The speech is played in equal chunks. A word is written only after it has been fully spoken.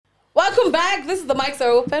welcome back. This is the mics are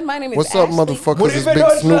open. My name is What's up, Ashley. motherfuckers? It's Borife, Big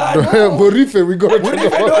don't Snoop run. Dogg. Borife, we got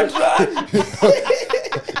Don't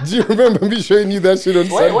run. Do you remember me showing you that shit on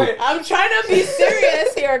Sunday? Wait. I'm trying to be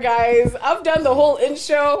serious here, guys. I've done the whole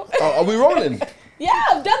intro. Are we rolling? Yeah,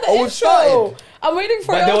 I've done the Oh, we've intro. started. I'm waiting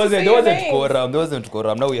for But y'all to say your wasn't names. quorum. There wasn't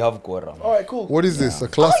quorum. Now we have quorum. All right, cool. What is this? A Oh,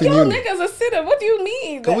 class in y'all uni? niggas are sitting. What do you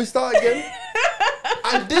mean? Can we start again?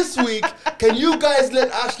 And this week, can you guys let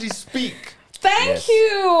Ashley speak? Thank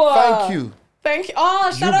you. Thank you. Thank you.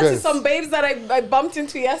 Oh, shout out to guys. some babes that I bumped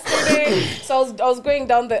into yesterday. So I was going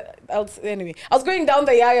down the I was going down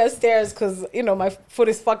the Yaya stairs because my foot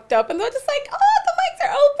is fucked up, and they're just like, "Oh, the mics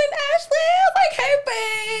are open, Ashley." I was like, "Hey,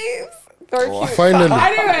 babes." They're cute. Finally.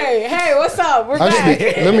 Anyway, hey, what's up? We're Actually,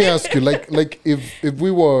 back. let me ask you, like if we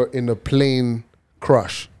were in a plane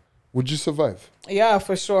crash, would you survive? Yeah,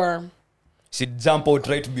 for sure. She'd jump out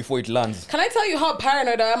right before it lands. Can I tell you how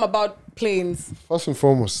paranoid I am about planes? First and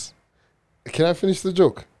foremost, can I finish the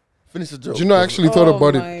joke? Finish the joke. Do you know I actually thought Oh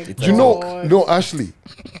about my it? Do you know? God. No, Ashley.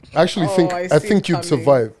 I actually think I I see think it you'd coming.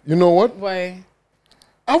 survive. You know what? Why?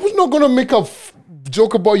 I was not gonna make a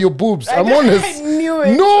joke about your boobs. I'm honest. I knew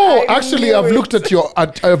it. No, I actually, knew I've it. looked at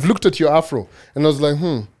your afro, and I was like,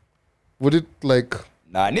 would it like?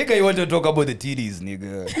 Nah, nigga, you want to talk about the titties,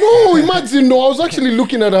 nigga. No, imagine. No, I was actually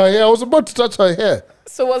looking at her hair. I was about to touch her hair.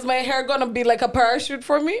 So was my hair gonna be like a parachute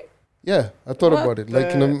for me? Yeah, I thought What about it,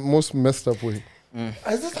 like in the the- most messed up way.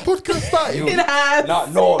 Has this podcast started? It has.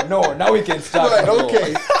 No. Now we can start. Right, bro.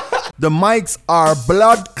 okay. The mics are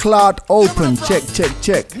blood clot open. Check.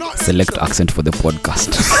 Select accent for the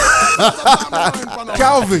podcast.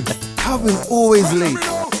 Calvin always late.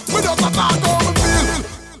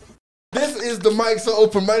 This is the mics are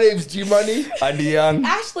open. My name's G Money. And the young.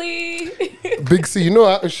 Ashley. Big C,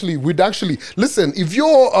 we'd actually listen. If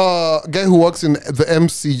you're a guy who works in the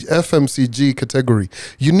FMCG category,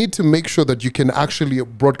 you need to make sure that you can actually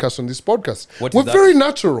broadcast on this podcast. What is We're that? very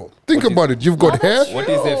natural. Think about it. You've got hair. What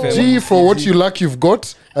is FMCG? G, for what you lack, you've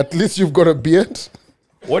got. At least you've got a beard.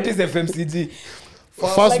 What is FMCG?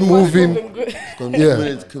 Fast moving.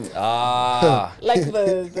 Yeah. Ah. Like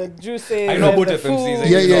the juices. I know and about the FMCs. food,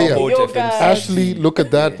 Yeah. About yoga. FMCs. Ashley, look at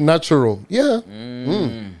that. Natural. Yeah.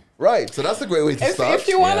 Right, so that's a great way to start. If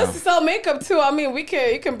you want Yeah. us to sell makeup too, I mean,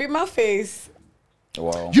 you can be my face.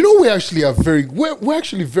 Wow. You know, we actually are we're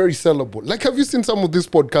actually very sellable. Like, have you seen some of these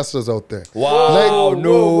podcasters out there? Wow. Like-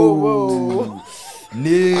 no. Whoa. No.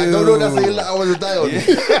 I don't know that's a I want to die on.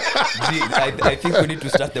 Gee, I think we need to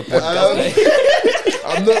start the podcast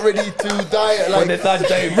I'm not ready to die. for the Like, third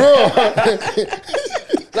time.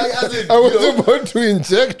 like as in, I was you know, about to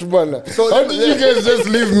inject, man. So How did you guys just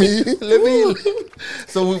leave me? let me.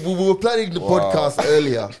 So we were planning the podcast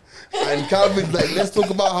earlier, and Calvin's like, let's talk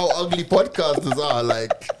about how ugly podcasters are.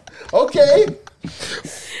 Like, okay,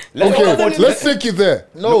 Okay, let's take it there.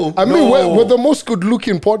 no, I mean, we're the most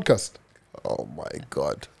good-looking podcast. oh my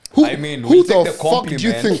god. Who, I mean, who we'll the take the fuck do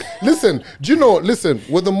you compliment. think? Listen,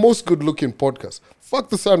 we're the most good-looking podcast. Fuck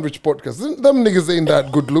the sandwich podcast. Them niggas ain't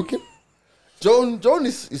that good-looking. Joan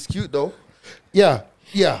is cute though. Yeah.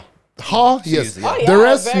 Ha, yes. yeah. Oh yeah, The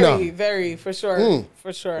rest, very, nah. very, for sure,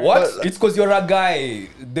 for sure. What? But- It's because you're a guy.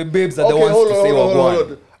 The babes are the Okay, ones hold to on, say hold what on, one.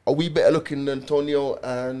 hold on. Are we better looking than Antonio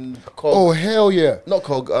and Cog? Oh, hell yeah. Not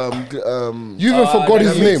Cog. You even forgot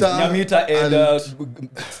his name. Nyamita and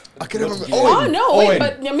I can't remember. Oh Owen. no, wait, Owen.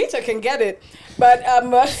 but Nyamita can get it. But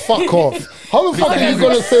Fuck off. How the fuck are you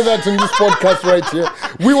going to say that in this podcast right here?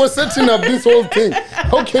 We were setting up this whole thing.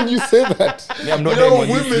 How can you say that? Me, I'm not You know, them on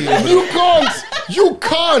this women- field. You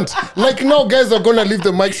can't. Like now, guys are going to leave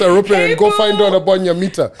the mics are open and go Hey, find boo. out about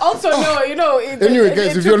Nyamita. also no, Anyway,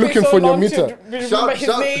 guys, if you're looking for Nyamita, remember his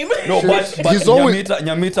shout- name. No, but He's always-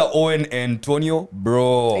 Nyamita, Owen, and Antonio,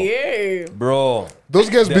 bro. Yeah. Bro. those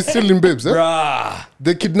guys be stealing babes, eh? Bruh.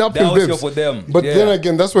 They kidnapping That was babes. here for them. But Yeah. then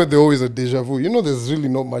again, that's why they always a deja vu. You know, there's really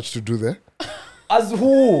not much to do there. As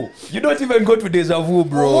who? You don't even go to Deja Vu,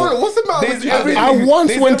 bro. What's the matter There's with you? everything- I once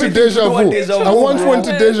there's went to everything Deja do at Vu. Deja I Vu, once bro. went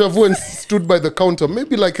to Deja Vu and stood by the counter,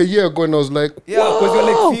 maybe like a year ago, and I was like, Yeah, because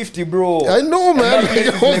you're like 50, bro. I know, man. That place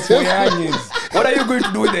is like for youngies. What are you going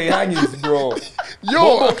to do with the youngies, bro?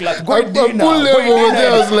 Yo, Bombo class, go I dinner, pulled go them over dinner.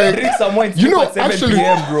 there. I was like, Drink some wine, you sleep know, at 7 actually,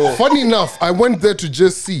 PM, bro. funny enough, I went there to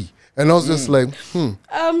just see, and I was just like,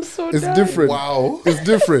 I'm so it's done. different. Wow. It's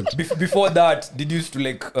different. Before that, did you used to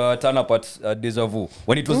like turn up at Deja Vu?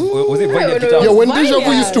 When it was it when Vanya it Kita? was- Yeah, when Why, Deja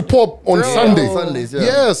Vu yeah. used to pop on Sunday. Sundays, yeah.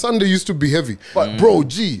 Yeah, Sunday used to be heavy. But bro,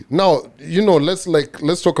 G, now you know, let's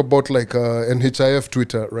talk about like NHIF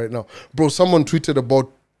Twitter right now. Bro, someone tweeted about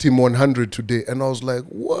Team 100 today, and I was like,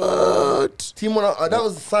 what? Team 1, that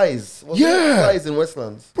was Size. Was Yeah. Size in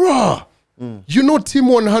Westlands. Bruh. You know, Team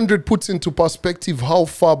 100 puts into perspective how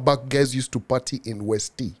far back guys used to party in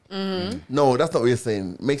West T. No, that's not what you're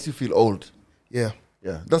saying. Makes you feel old. Yeah.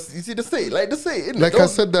 Yeah, that's you see the say, innit? Like I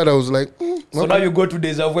said that, I was like, So now you go to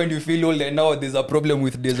Deja Vu and you feel old, and now there's a problem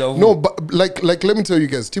with Deja Vu. no, but like let me tell you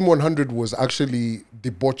guys, Team 100 was actually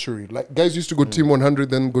debauchery. Like guys used to go Team 100,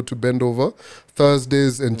 then go to bend over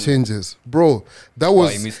Thursdays and changes, bro. That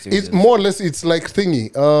was I missed it's Changes. more or less. It's like thingy.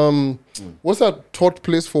 What's that taught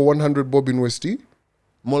place for 100 Bob in West T?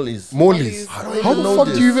 Molly's. Molly's. I don't How even the know fuck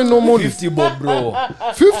this. do you even know Molly's? 50 bob, bro.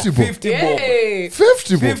 50 Bob. 50 bob. Yay.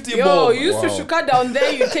 50 Bob. 50 Yo, bob. you used to shuka down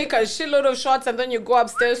there. You take a shitload of shots and then you go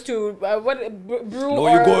upstairs to brew.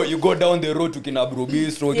 No, or you go down the road to Kina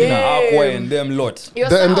Brubis, Yeah. Kina Aqua, and them lot. your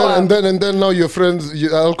And sour. then now your friends,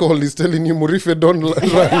 your alcohol is telling you Murife don't run.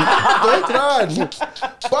 Don't run.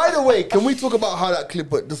 By the way, can we talk about how that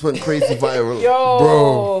clip just went crazy viral? Yo,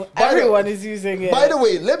 Bro. everyone is using it. By the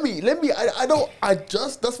way, let me.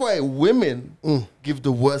 That's why women give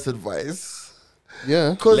the worst advice.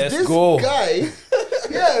 Yeah. Because Let's this go. guy,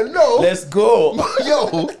 Let's go. yo,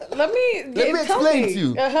 let me tell explain me. to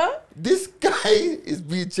you. Uh-huh. this guy is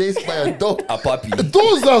being chased by a dog. A puppy.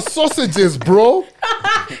 Those are sausages, bro.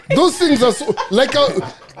 Those things are like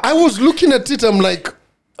I was looking at it. I'm like,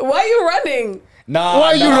 Why are you running? Nah, why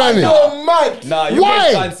are you running? Oh, mad. Nah, you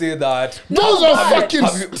Why? guys can't say that. Those are Have fucking.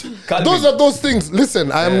 Calvin. Those are those things.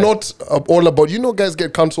 Listen, I am not all about. You know, guys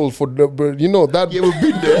get cancelled for that. Yeah, we've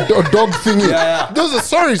been there. Dog thingy. Yeah. Those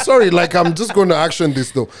are sorry. Like I'm just going to action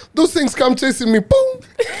this though. Those things come chasing me. Boom.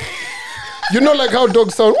 You know, like how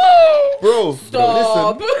dogs sound. Bro,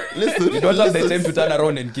 Stop. listen. You don't have the time to turn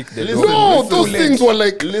around and kick the Listen. dog. No, It's those too late. things were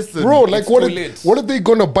like, Listen, bro. Like it's what? too Are, late. what are they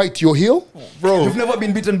gonna bite your heel? Bro, You've never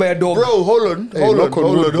been bitten by a dog. bro, hold on. Hey, knock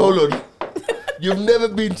on wood, bro. Hold on. You've never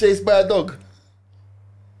been chased by a dog.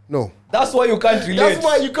 No, That's why you can't relate. That's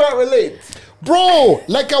why you can't relate. bro.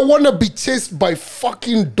 Like I wanna be chased by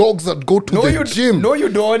fucking dogs that go to the gym. No, you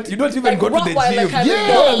don't. You don't even Like go to the Rottweiler gym. kind of Yeah,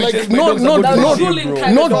 dog. like Chased by not dogs that go to the not drooling gym, bro.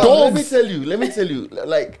 kind of not dog. dogs. Let me tell you,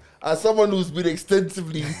 like, as someone who's been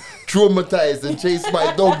extensively traumatized and chased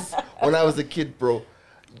by dogs when I was a kid, bro.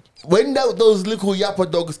 When those little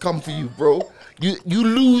yapper dogs come for you, bro, you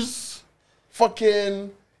lose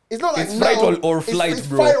fucking. It's not like It's fight now, or flight, it's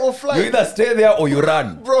bro. fight or flight. You either stay there or you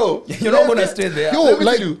run. Bro, You're not gonna stay there. Yo, Let me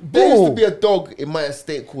like, tell you, there used to bro. be a dog in my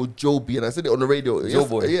estate called Joby, and I said it on the radio.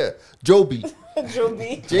 Joboy. Yeah, Joby.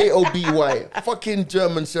 Joby. Joby. Fucking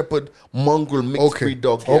German Shepherd mongrel mixed breed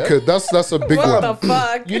dog. Yeah? Okay, that's a big What one the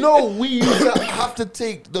fuck? You know, we used to have to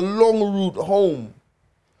take the long route home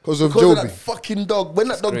because of because of Joby. that fucking dog. When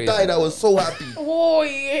that dog crazy. died, I was so happy. Oh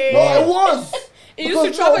yeah. No, I was. It used to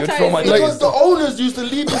Because You're traumatize traumatized. me. Because the owners used to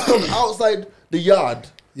leave this dog outside the yard.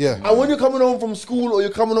 Yeah. And when you're coming home from school or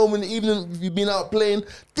you're coming home in the evening, if you've been out playing,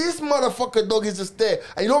 this motherfucker dog is just there.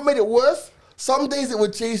 And you know what made it worse? Some days it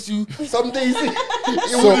would chase you. Some days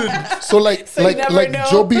it wouldn't. So like So you never know.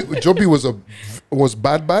 Joby was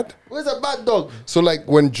bad. Where's a bad dog? So like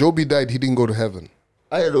when Joby died, he didn't go to heaven.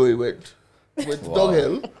 I don't know where he went. Went to dog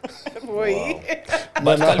hell. Boy.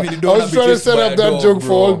 But Calvin, you I don't was have to trying to chased set by up a that dog, joke for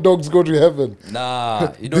bro. all dogs go to heaven.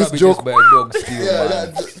 Nah, you don't This have to joke- chased by a dog still, Yeah,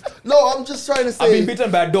 man. no, I'm just trying to say. I've been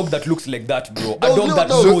bitten by a dog that looks like that, bro. A Those dog that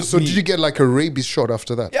little- knows So me. did you get like a rabies shot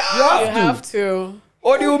after that? Yeah. You have to.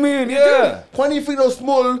 What do you mean? Yeah. When you think those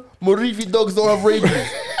small Morifi dogs don't have rabies,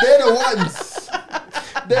 they're the ones.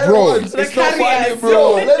 They're Bro. the ones. The It's not funny, carriers.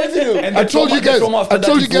 bro. Let me tell you. And I the told you trauma- the guys. trauma after I that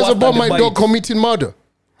told you is guys worse about than my the dog bite. committing murder.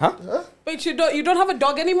 But you don't have a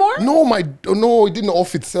dog anymore? No, it didn't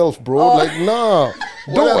off itself, bro. Like nah.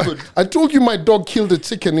 happened? I told you my dog killed a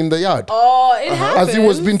chicken in the yard Oh, it happens. as he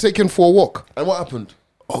was being taken for a walk. And what happened?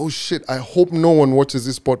 Oh shit, I hope no one watches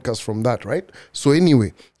this podcast from that, right? So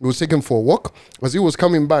anyway, he was taken for a walk. As he was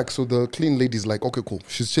coming back, so the clean lady's like, okay, cool.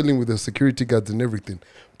 She's chilling with the security guards and everything.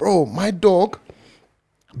 Bro, my dog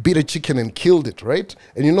beat a chicken and killed it, right?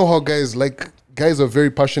 And you know how guys are very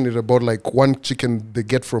passionate about like one chicken they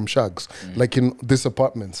get from shags, like in these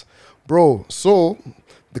apartments. Bro, so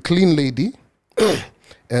the clean lady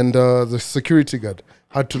and the security guard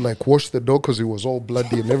had to like wash the dog because it was all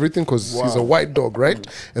bloody and everything because he's a white dog, right?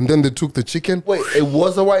 And then they took the chicken. Wait, it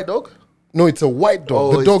was a white dog? No, it's a white dog.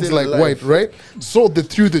 Oh, the it's dog's still like alive. white, right? So they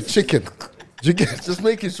threw the chicken. You get Just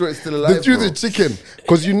making sure it's still alive. they threw bro. the chicken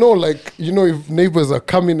because if neighbors are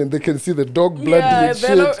coming and they can see the dog bloody Yeah, and they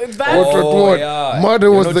shit. don't- that's- Oh, yeah. Murder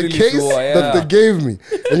You're was not the really case sure, that yeah. they gave me,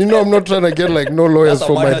 and I'm not trying to get like no lawyers That's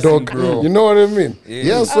a for my murder dog. scene, bro. You know what I mean? Yeah.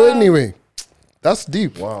 Yeah. So anyway, That's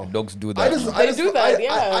deep. Wow. Dogs do I that. just, They do that,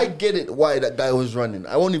 yeah. I get it why that guy was running.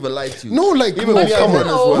 I won't even lie to you. No, like, Even no, me, I come run on.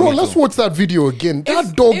 as well. Bro, let's watch that video again. That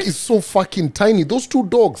If- dog if- is so fucking tiny. Those two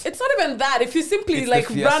dogs. It's not even that. If you simply It's like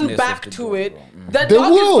the fierceness run of back the to dog, it, bro. the They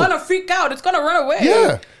dog will. is gonna freak out. It's gonna run away.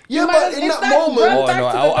 Yeah. Yeah, You might but as- in it's that like moment, run Oh back no,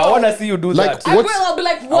 to the I dog. want to see you do Like, that. I What's- will. I'll be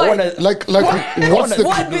like, I what? want to. Like, what's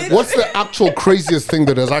What, bitch? the what's the actual craziest thing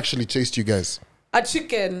that has actually chased you guys? A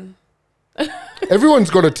chicken. Everyone's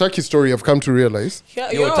got a turkey story. I've come to realize. Yeah,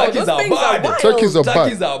 Yo, yo, turkeys those are things bad. wild. Turkeys are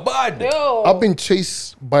Turkeys bad. are bad. Yo. I've been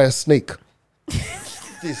chased by a snake.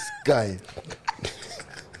 this guy.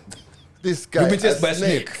 This guy. You've been chased by a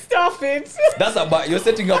snake. Stop it. That's a bad. You're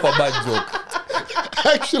setting up a bad joke.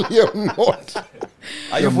 Actually, I'm not.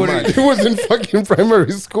 Are you for real? It was in fucking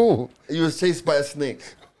primary school. He was chased by a snake.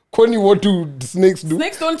 Kwani, what do snakes do?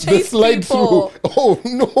 Snakes don't They chase slide people. through. Oh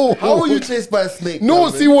no! How were you chased by a snake? No,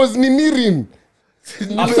 Calvin? she was Ninirin.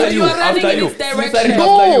 After You you, are running after in you. his direction. Suicide after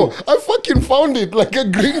No, you. I fucking found it like a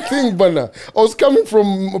green thing, banner. I was coming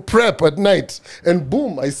from prep at night, and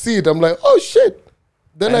boom, I see it. I'm like, oh shit.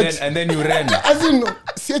 Then And then you ran. as in,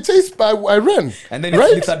 see, I chased by, I ran. And then it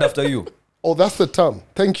right? slithered after you. Oh, that's the term.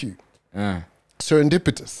 Thank you.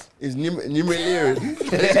 Serendipitous. It's numerarian.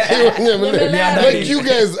 Like you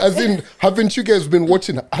guys, as in, haven't you guys been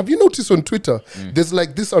watching? Have you noticed on Twitter, there's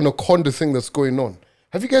like this anaconda thing that's going on?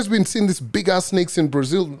 Have you guys been seeing these big ass snakes in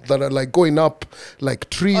Brazil that are like going up like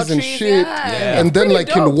trees and trees, shit? yeah. And then Pretty like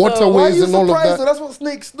dope, in though. Why are waterways you and all of surprised? that. That? That's what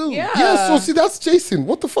snakes do. Yeah. Yeah, so see, that's chasing.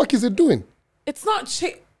 What the fuck is it doing? It's not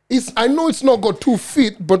I know it's not got 2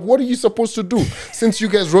 feet, but what are you supposed to do since you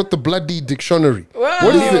guys wrote the bloody dictionary?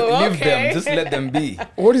 What is it? Leave okay. them. Just let them be.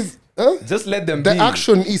 What is Just let them the be.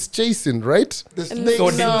 action is chasing, right? The snakes, So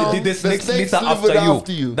No. did the snake snakes slither slithered after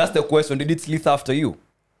after you. That's the question. Did it slither after you?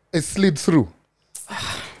 It slid through.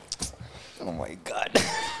 Oh my god.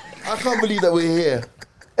 I can't believe that we're here.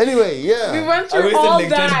 Anyway, yeah. We went I through all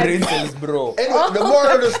wasted like 10 that. brain cells, bro.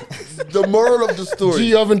 Anyway, the moral of the story. Gee,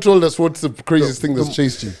 you haven't told us what's the craziest thing that's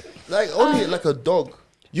chased you. Like only like a dog.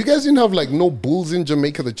 You guys didn't have like no bulls in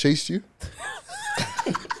Jamaica that chased you?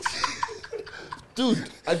 Dude,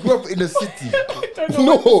 I grew up in a city.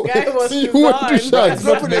 No. Guy was See, you went to designed. Shags. It's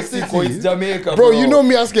not Proper Mexico, city. it's Jamaica, Bro, you know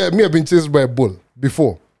me asking me, I've been chased by a bull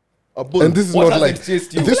before. A bull. And this is What not has like it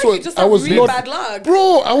chased you? this I feel like was you just I have was really not bad luck.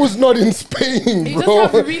 Bro, I was not in Spain, You bro.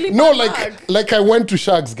 just have really No, bad luck. like I went to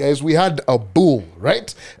Shags, guys. We had a bull,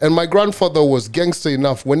 right? And my grandfather was gangster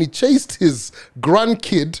enough. When he chased his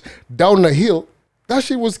grandkid down a hill, that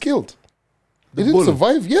shit was killed. It didn't bull?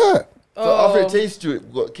 survive. Yeah, So after it chased you,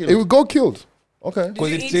 it got killed. it would go killed. Okay. Because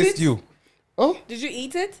you it eat chased it? you. Oh, Did you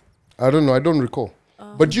eat it? I don't know. I don't recall.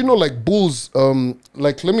 But you know, like bulls,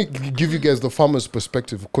 like let me give you guys the farmer's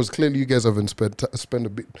perspective because clearly you guys haven't spent a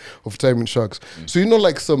bit of time in sharks. So you know,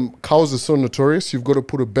 like some cows are so notorious, you've got to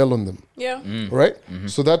put a bell on them, Yeah. right?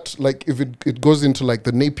 So that like if it goes into like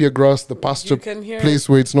the Napier grass, the pasture can hear place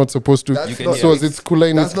where it's not supposed to, That's not- so as it's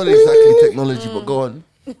cooling, That's not exactly technology, but go on.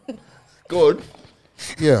 Go on.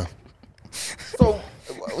 yeah. So,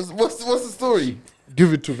 what's the story?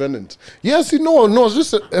 Give it to Venant. Yes, no, it's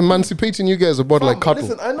just emancipating you guys about like cattle.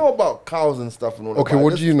 Listen, I know about cows and stuff and all that. Okay, but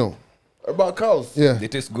what do you know? about cows? Yeah, They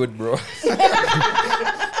taste good, bro.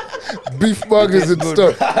 beef burgers and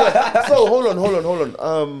stuff. So hold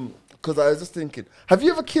on. Because I was just thinking, have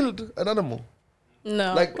you ever killed an animal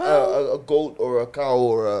No. like Well, a goat or a cow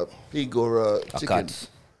or a pig or a A chicken? cat.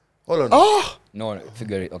 Hold on. Oh, No,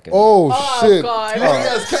 figure it. Okay. oh shit! God. You think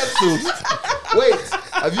that's cat food? Wait,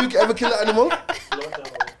 have you ever killed an animal?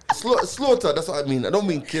 Slaughter. That's what I mean. I don't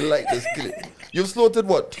mean kill like this. Kill it. You've slaughtered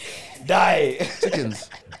what? Die. Chickens.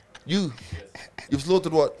 You've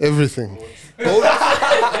slaughtered what? Everything. Goats.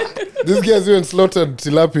 These guys even slaughtered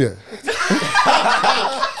tilapia.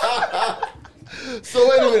 So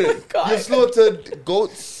wait a minute. God. You've slaughtered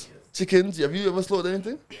goats, chickens. Have you ever slaughtered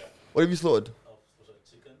anything? What have you slaughtered?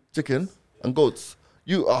 Chicken and goats.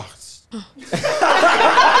 You are. What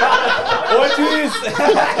is?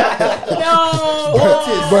 no. What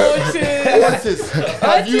is? But What is?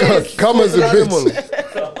 Have you come as a slaughtered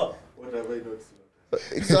bitch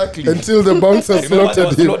Exactly. until the bouncer Remember, I was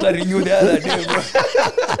slaughtered him. slaughtering you the other day, bro.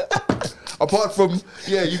 Apart from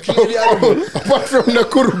you kill the animal. Apart from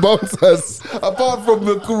Nakuru bouncers, Apart from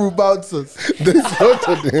the Kuru bouncers. they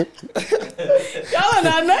slaughtered him. Y'all are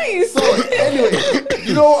not nice. So anyway,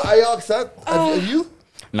 you know what I asked that? Have you?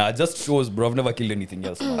 Nah, just shows, bro. I've never killed anything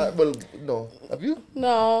else, man. Well, no. Have you?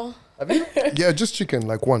 No. Have you? Yeah, just chicken,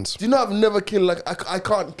 like once. Do you know I've never killed, like, I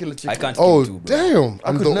can't kill a chicken. I can't Oh, kill two, bro. damn.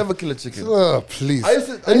 I could never kill a chicken. Please. I used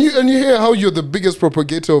to- and you hear how you're the biggest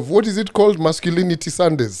propagator of, what is it called? Masculinity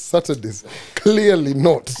Sundays, Saturdays. Clearly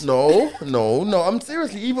not. No. I'm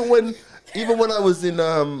seriously, even when I was in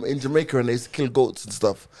Jamaica and they used to kill goats and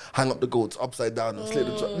stuff, hang up the goats upside down and slit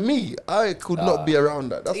the trap. Me, I could not be around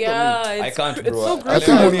that. That's not me. Yeah, I can't, it's bro. so I gross.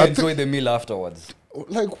 think- only I enjoy the meal afterwards.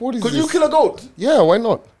 Like, what is Could this? you kill a goat? Yeah, why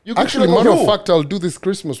not? You can Actually, kill a matter goat. of fact, I'll do this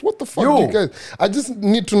Christmas. What the fuck You. do you guys? I just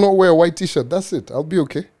need to not wear a white t-shirt. That's it. I'll be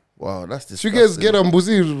okay. Wow, that's So disgusting. you guys get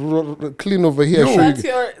Ambuzi clean over here. show That's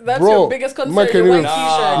you- that's Bro, your biggest concern, Mike your and white you-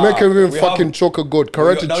 t-shirt. Make him even we fucking have- choke a goat.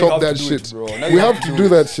 Karate now you chop have that to do shit. it, bro. Now We you have have to to do do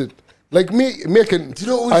that shit. Like me I can. Do you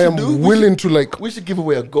know what we I should am do? willing to like. We should give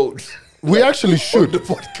away a goat. We actually On should. the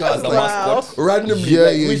podcast. As a like, mascot. randomly. Yeah,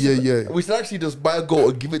 like, yeah, we should, yeah. We should actually just buy a goat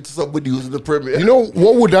and give it to somebody who's in the Premier. You know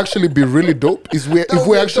what would actually be really dope is if would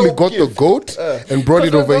we be a actually dope got the gift. goat and brought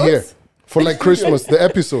it For over here goats? for like Christmas, the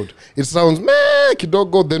episode. It sounds meh,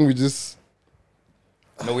 kidogo. Then we just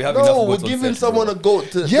No, we have enough No, we're goats on giving set, someone bro. a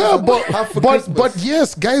goat to yeah, but have for but Christmas. but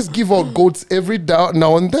yes, guys give out goats every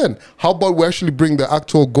now and then. How about we actually bring the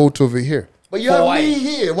actual goat over here? But you For have why? me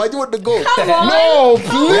here. Why do you want the goat? Come on. No,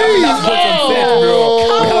 please. Enough goats on set, bro.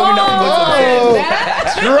 We have enough goats on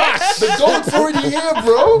set. Trash. The goat's already here,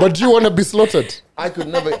 bro. But you want to be slaughtered? I could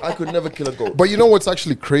never kill a goat. But you know what's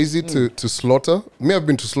actually crazy to slaughter? Me, I've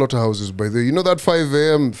been to slaughterhouses by the way. You know that 5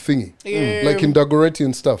 a.m. thingy? Yeah. Like in Dagoretti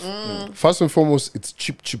and stuff. First and foremost, it's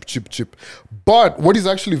cheap. But what is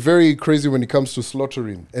actually very crazy when it comes to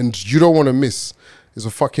slaughtering, and you don't want to miss, is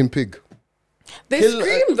a fucking pig. They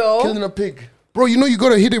scream though. Killing a pig. Bro, you know you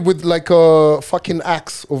gotta hit it with like a fucking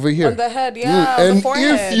axe over here. On the head, yeah, on the And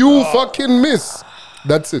forehead. if you fucking miss,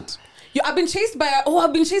 that's it. I've been chased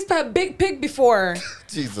by a big pig before.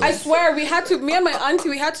 Jesus. I swear, me and my auntie,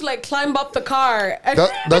 we had to like climb up the car. And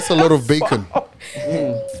That's a lot of bacon.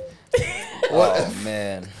 Oh,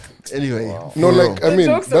 man. Anyway. No, for like, real. I mean,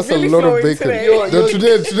 jokes are that's really a lot of flowing bacon.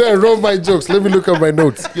 today. Today I wrote my jokes. Let me look at my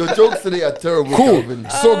notes. Your jokes today are terrible. Cool. Calvin.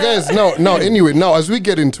 So, guys, now, as we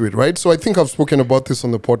get into it, right? So, I think I've spoken about this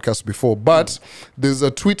on the podcast before, but there's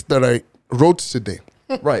a tweet that I wrote today,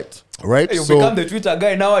 Right. right? Hey, you So, become the Twitter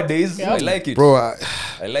guy nowadays. I like it. bro,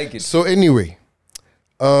 I like it. so anyway,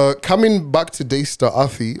 coming back to Daystar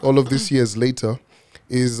Athi, all of this years later,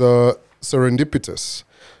 is serendipitous.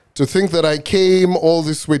 To think that I came all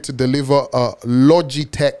this way to deliver a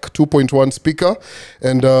Logitech 2.1 speaker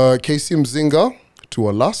and Casey Mzinga to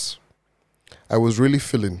Alas, I was really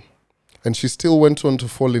feeling. And she still went on to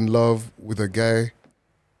fall in love with a guy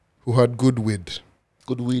who had good weed.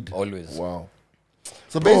 Good weed. Always. Wow.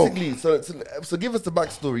 So basically, so give us the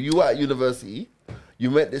backstory. You were at university.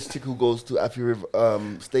 You met this chick who goes to Afi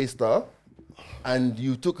River, Stay Star, and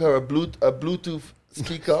you took her a Bluetooth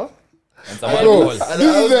speaker. And some Bro, alcohol.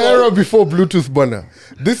 this is the era before Bluetooth banner.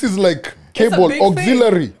 This is like cable big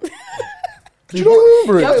auxiliary. Do you don't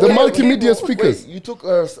remember Yeah, it? The yeah, multimedia cable. speakers. Wait, you took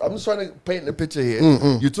her. I'm just trying to paint the picture here.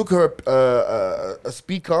 You took her a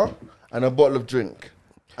speaker and a bottle of drink,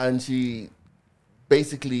 and she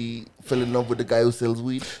basically fell in love with the guy who sells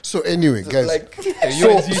weed. So anyway, guys. Like, You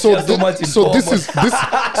and she share so much in common.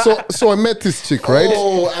 So I met this chick, right?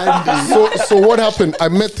 oh, Andy. So what happened? I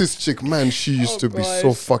met this chick, man. She used to be so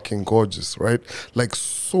gosh. fucking gorgeous, right? Like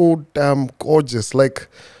so damn gorgeous. Like,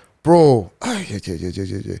 bro,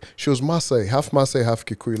 yeah. She was Maasai, half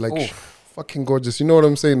Kikuyu, like fucking gorgeous. You know what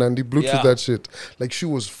I'm saying? And the Bluetooth Yeah. that shit. Like she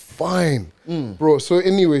was fine, bro. So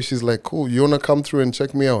anyway, she's like, cool. You wanna come through and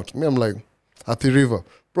check me out? Me, I'm like, at the river,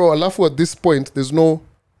 bro. Alafu at this point, there's no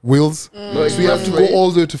wheels, No, so you have to go expressway.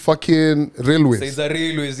 all the way to fucking railways. So it's a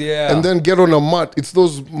railways, yeah. And then get on a mat. It's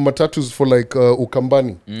those matatus for like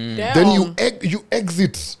Ukambani. Damn. Then you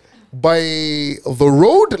exit by the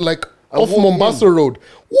road, like off walk Mombasa Road.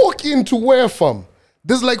 Walk into where, fam?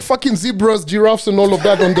 There's like fucking zebras, giraffes, and all of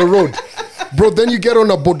that on the road. Bro, then you get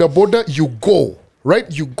on a boda, you go, right?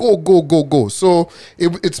 You go. So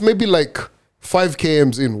it's maybe like 5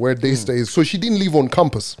 kms in where Daystar is. So she didn't live on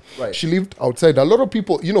campus. Right. She lived outside. A lot of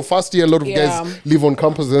people, first year, a lot of Yeah. guys live on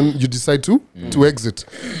campus and you decide to exit.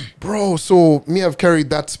 Bro, so me, I've carried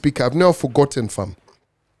that speaker. I've never forgotten, fam.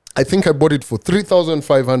 I think I bought it for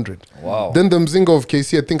 3,500. Wow. Then the Mzinga of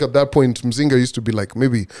KC, I think at that point, Mzinga used to be like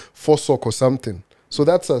maybe 4 sock or something. So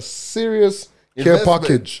that's a serious care Investment.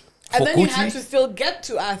 package. And For then you Gucci? had to still get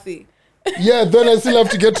to Athi. Yeah, then I still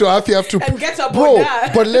have to get to Athi. I have to And get up bro. on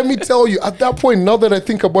that. But let me tell you, at that point, now that I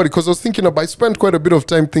think about it, because I was thinking about, I spent quite a bit of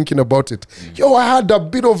time thinking about it. Yo, I had a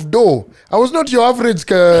bit of dough. I was not your average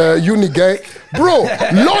uni guy, bro.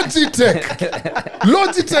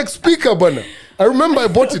 Logitech speaker, bana. I remember I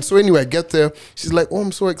bought it. So anyway, I get there. She's like, oh,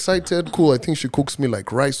 I'm so excited. Cool. I think she cooks me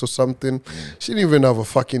like rice or something. She didn't even have a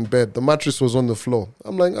fucking bed. The mattress was on the floor.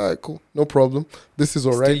 I'm like, all right, cool. No problem. This is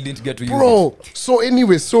all right. Still didn't get to use Bro, so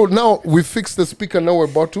anyway, so now we fixed the speaker. Now we're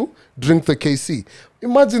about to drink the KC.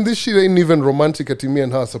 Imagine this shit ain't even romantic at me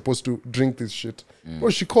and her are supposed to drink this shit. Bro,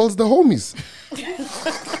 she calls the homies.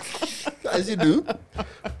 As you do.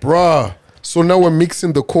 Bruh. So now we're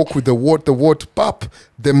mixing the coke with the wort, pap,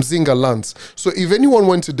 them zinger lands. So if anyone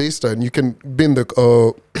went to Daystar, and you can be in the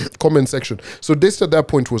comment section. So Daystar at that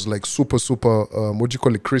point was like super, what do you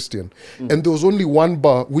call it, Christian. And there was only one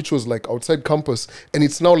bar, which was like outside campus. And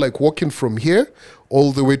it's now like walking from here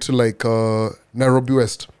all the way to like Nairobi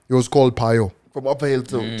West. It was called Payo. From Upper Hill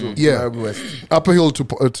to Nairobi West. Upper Hill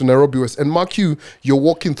to Nairobi West. And mark you're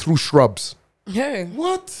walking through shrubs. Hey.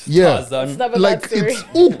 What? Yeah. Tarzan. It's never Like that serious. it's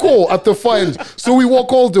Uko at the fine. So we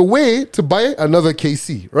walk all the way to buy another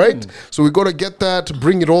KC, right? So we got to get that,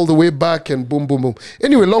 bring it all the way back, and boom, boom, boom.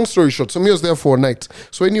 Anyway, long story short, so me was there for a night.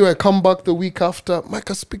 So anyway, I come back the week after. My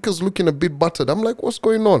speaker's looking a bit battered. I'm like, what's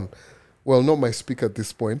going on? Well, not my speaker at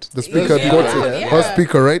this point. The speaker had got it. Her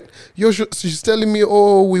speaker, right? Yo, she's telling me,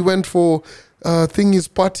 oh, we went for thingies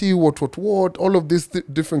party, what, all of these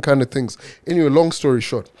different kind of things. Anyway, long story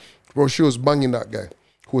short. Bro, she was banging that guy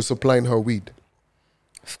who was supplying her weed.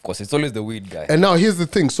 Of course, it's always the weed guy. And now here's the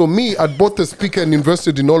thing. So me, I'd bought the speaker and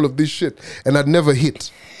invested in all of this shit, and I'd never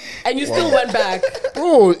hit. And you still went back.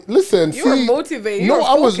 Bro, listen. You were motivated. No, You were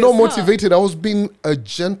I was not focused, huh? motivated. I was being a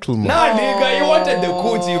gentleman. Nah, nigga, you wanted the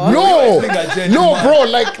coochie, bro. No, You were being a gentleman. no, bro.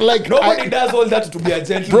 Like Nobody does all that to be a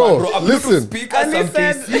gentleman, Bro, bro. I'm listen. to speak as some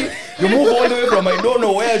KC. You move all the way from I don't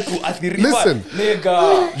know where to at the river. Listen.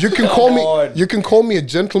 Nigga. You can Come call me. on. You can call me a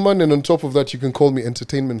gentleman, and on top of that, you can call me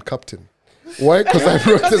entertainment captain. Why? Because I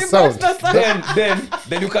wrote the sound.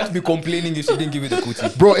 Then you can't be complaining if she didn't give you the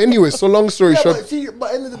coochie. Bro, anyway, so long story Yeah, short.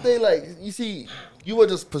 but end of the day, like, you see, you were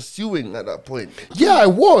just pursuing at that point. Yeah, I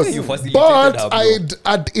was. You facilitated But her, bro.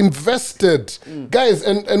 I'd invested. Guys,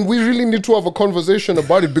 and we really need to have a conversation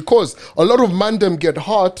about it because a lot of mandem get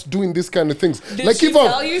hurt doing this kind of things. Did she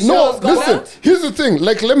tell you she no, was gonna? listen, here's the thing.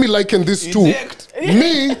 Like, let me liken this Eject. to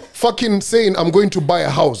me fucking saying I'm going to buy a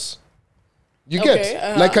house. You Okay,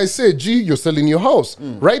 get? Like I said, G, you're selling your house,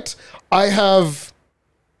 right? I have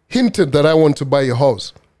hinted that I want to buy your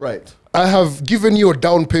house. Right. I have given you a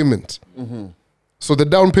down payment. So the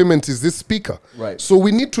down payment is this speaker. Right. So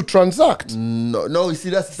we need to transact. No, you see,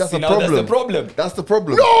 that's See, a now problem. that's the problem. That's the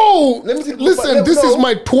problem. No! Let me see- Listen, but- this no, is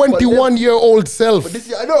my but 21-year-old self. But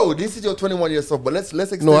I know this is your 21-year self, but let's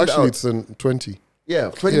extend No, it actually, out. it's 20.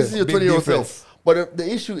 Yeah, 20 this is your Big 20-year-old difference. self. But the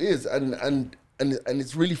issue is, and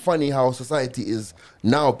it's really funny how society is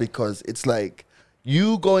now because it's like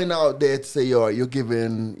you going out there to say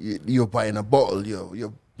you're buying a bottle,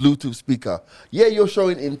 your Bluetooth speaker. Yeah, you're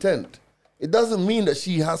showing intent. It doesn't mean that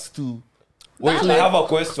she has to. Wait, I have a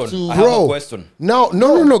question. I have Bro, a question. now,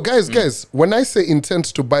 no, guys. When I say intent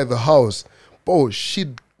to buy the house, bro,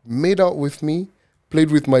 she made out with me, played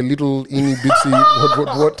with my little itty bitty,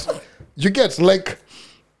 what. You get, like,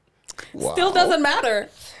 Still doesn't matter.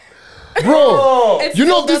 bro, It you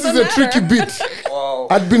know still this is doesn't a tricky matter.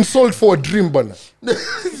 bit. I'd been sold for a dream, banner.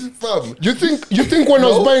 Fam, You think when I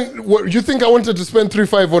was buying, you think I wanted to spend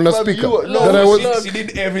 3-5 on a Fam, speaker? you were- no, that I was. She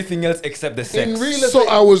did everything else except the sex. in real So estate,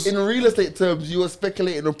 I was- in real estate terms, you were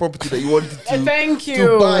speculating on property that you wanted to, Thank to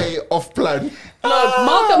you. buy off plan. Look,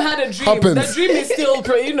 Malcolm had a dream. Happens. The dream is still,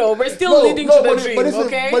 we're still leading to the but dream,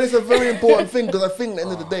 but it's a very important thing because I think at the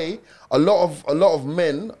end of the day, a lot of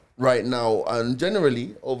men right now and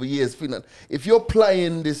generally over years feel that if you're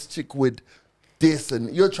playing this chick with this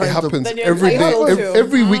and you're It trying happens Then you're every day, entitled to.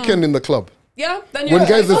 every weekend in the club. Yeah, then you're When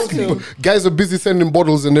entitled guys are busy sending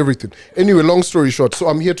bottles and everything. Anyway, long story short, so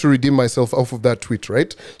I'm here to redeem myself off of that tweet,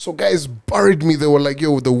 right? So guys buried me. They were like,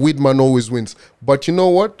 yo, the weed man always wins. But you know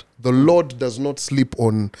what? The Lord does not sleep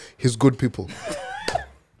on his good people.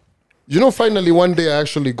 You know, finally, one day I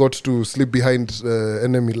actually got to sleep behind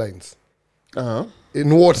enemy lines.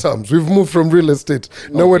 In war terms. We've moved from real estate.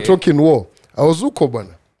 Now we're talking war. I was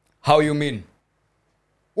Ukobana. How you mean?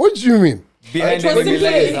 What do you mean? Behind It was, enemy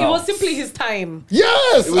lines it how? was simply his time.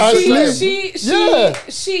 Yes, Ashley.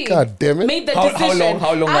 She God damn it. made the How decision.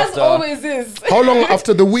 long as after? always is. How long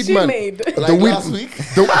after the weed She man? made. The like weed, last week.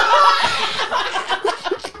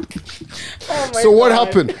 my So what God.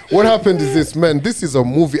 happened? What happened is this, man. This is a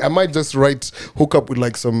movie. I might just hook up with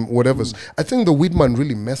like some whatevers. I think the weed man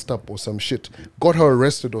really messed up or some shit. Got her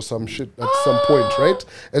arrested or some shit at some point, right?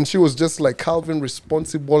 And she was just like, Calvin,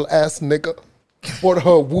 responsible ass nigga. Bought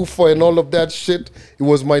her woofer and all of that shit. It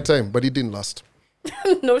was my time, but it didn't last.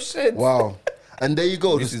 No shit. Wow. And there you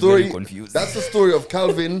go. This the is story. very confusing. That's the story of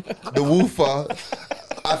Calvin, the woofer,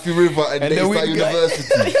 Afi River, and And the Daystar weed guy.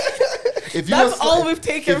 University. If you That's were all we've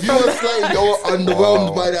taken if from you were that. slightly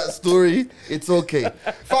underwhelmed by that story, it's okay.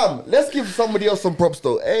 Fam, let's give somebody else some props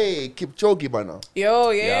though. Hey, Kipchoge, man. Yo,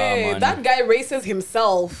 Yeah, yeah. man. That guy races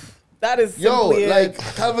himself. That is Yo, simply like it.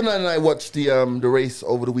 Calvin and I watched the race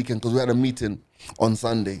over the weekend because we had a meeting on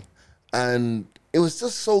Sunday, and it was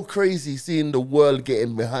just so crazy seeing the world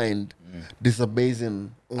getting behind this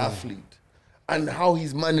amazing athlete and how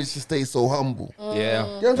he's managed to stay so humble. Yeah. You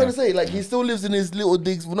know what I'm trying to say? Like, he still lives in his little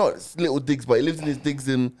digs. Well, not little digs, but he lives in his digs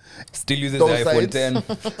in Still uses the those iPhone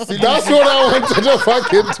sides. 10. That's what I wanted to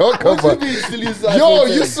fucking talk What do you about. mean still uses Yo,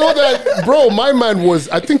 iPhone you 10? saw that, bro? My man was,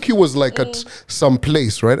 I think he was like at some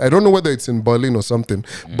place, right? I don't know whether it's in Berlin or something,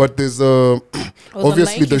 but there's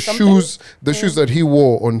obviously Nike the something? shoes, shoes that he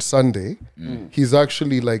wore on Sunday. He's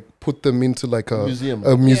actually like put them into like a Museum.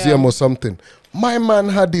 museum Yeah. or something. My man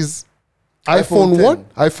had his iPhone iPhone 10.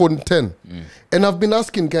 what? iPhone 10. And I've been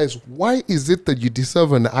asking guys, why is it that you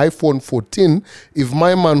deserve an iPhone 14 if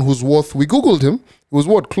my man who's worth, we Googled him, it was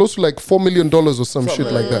what, close to like $4 million or some shit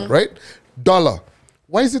like that, right? Dollar.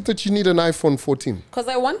 Why is it that you need an iPhone 14? Because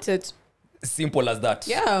I want it. Simple as that.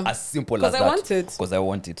 Yeah. As simple 'Cause as I that. want it. Because I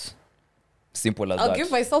want it. Simple as I'll that. give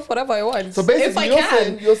myself whatever I want. So if basically, I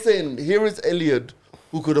can. you're saying here is Elliot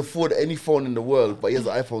who could afford any phone in the world, but he has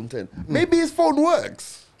an iPhone 10. Maybe his phone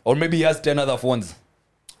works. Or maybe he has 10 other phones.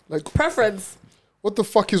 Like, Preference. what the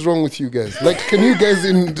fuck is wrong with you guys? Like, can you guys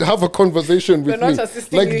have a conversation with We're not me?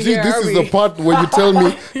 assisting Like, you gee, here, this are is we? the part where you tell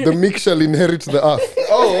me the meek shall inherit the earth.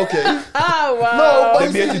 Oh, okay. Ah, wow. No, but The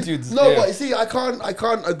you see- Beatitudes, No, yeah. but you see, I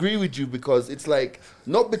can't agree with you because it's like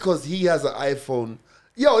not because he has an iPhone.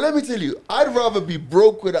 Yo, let me tell you, I'd rather be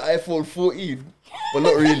broke with an iPhone 14, but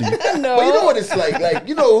not really. No. But you know what it's like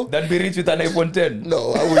you know. That be rich with an iPhone 10.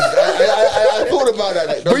 No, I thought about that.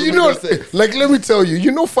 Like, But you doesn't know, make no sense. like, let me tell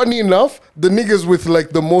you, funny enough, the niggas with like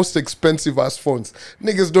the most expensive ass phones,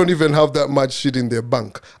 niggas don't even have that much shit in their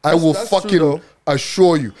bank. I will that's true, fucking though.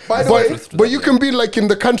 assure you. By the but way- but you can be like in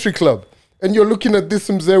the country club. And you're looking at this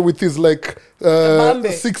Mzee with his like Bambi.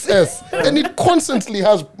 6S, and it constantly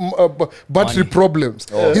has battery problems.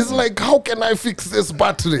 Oh. He's like, how can I fix this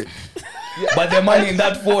battery? But the money in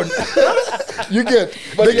that phone. You get,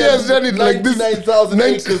 But the he guy has has done it like this. 99,000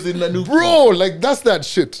 90 acres in Nanuki. Bro, like that's that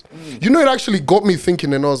shit. You know, it actually got me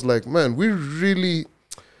thinking, and I was like, man, we really,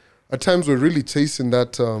 at times, we're really chasing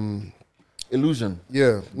that. Illusion.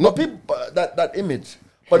 Yeah, But not people, that image.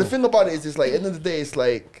 But the thing about it is, it's like, end of the day, it's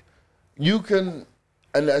like, you can,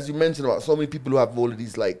 and as you mentioned about so many people who have all of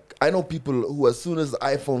these, like, I know people who, as soon as the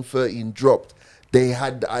iPhone 13 dropped, they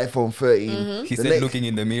had the iPhone 13. He The said next- looking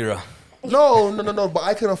in the mirror. No, but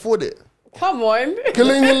I can afford it. Come on. No,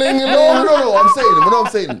 I'm saying, you know what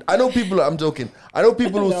I'm saying? I know people, I'm joking. I know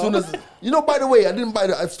people who, as soon as, by the way,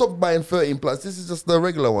 I stopped buying 13 plus. This is just the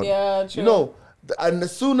regular one. Yeah, true. You know, and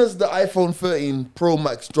as soon as the iPhone 13 Pro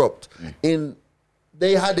Max dropped,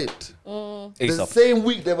 they had it. The ASAP. same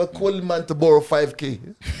week they were calling man to borrow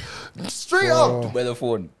 5K. Straight up. By the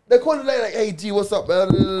phone. They're calling like, hey G, what's up?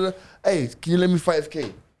 Hey, can you lend me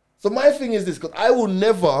 5K? So my thing is this, because I will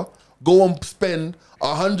never go and spend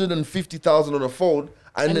 150,000 on a phone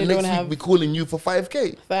and And the you next don't week have- be calling you for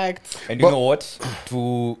 5K. Fact. And you know what?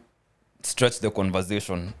 To stretch the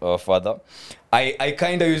conversation further, I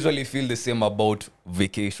kind of usually feel the same about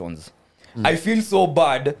vacations. I feel so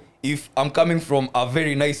bad if I'm coming from a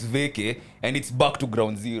very nice vacay and it's back to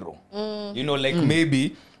ground zero. You know, like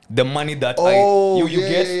maybe the money that Oh, you yeah,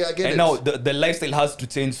 get, yeah, I get and it. now the lifestyle has to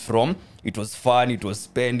change from it was fun, it was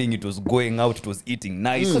spending, it was going out, it was eating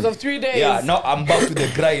nice. Because of 3 days. Yeah, now I'm back to the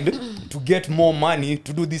grind to get more money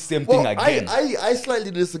to do this same thing Well, again. I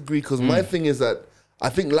slightly disagree because my thing is that I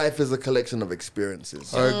think life is a collection of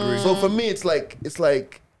experiences. I agree. So for me, it's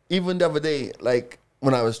like even the other day, like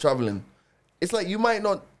when I was traveling, it's like you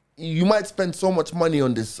might spend so much money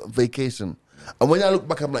on this vacation, and when I look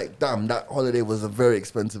back, I'm like, damn, that holiday was a very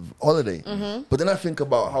expensive holiday. But then I think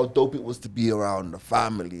about how dope it was to be around the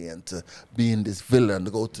family and to be in this villa and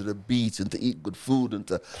to go to the beach and to eat good food and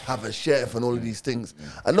to have a chef and all of these things.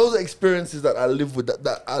 And those are experiences that I live with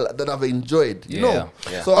that I've enjoyed. You know.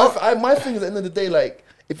 Yeah. So my thing is at the end of the day, like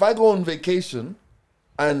if I go on vacation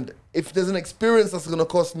and if there's an experience that's gonna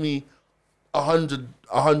cost me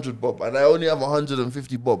 100 bob and I only have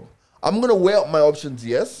 150 bob, I'm gonna weigh up my options,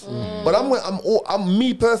 yes. But I'm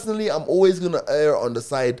me personally. I'm always gonna err on the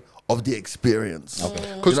side of the experience.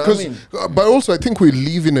 Because, but also I think we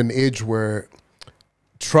live in an age where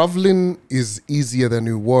traveling is easier than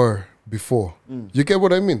we were before. You get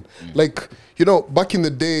what I mean? Like, you know, back in the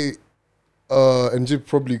day, and Jip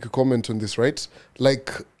probably could comment on this, right?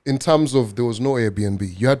 Like, in terms of there was no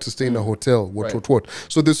Airbnb, you had to stay in a hotel, what.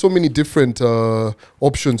 So there's so many different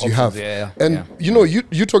options you have. And you know,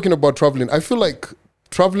 you talking about traveling, I feel like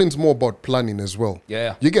traveling's more about planning as well.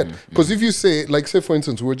 You get, because if you say, like, say for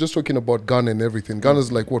instance, we were just talking about Ghana and everything.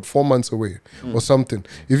 Ghana's like, what, 4 months away or something.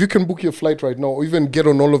 If you can book your flight right now, or even get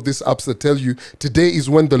on all of these apps that tell you today is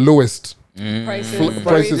when the lowest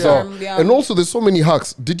prices are. And also there's so many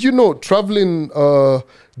hacks. Did you know traveling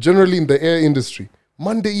generally in the air industry,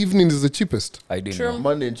 Monday evening is the cheapest. I didn't know.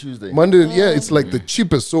 Monday and Tuesday. It's like the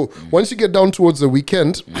cheapest. So once you get down towards the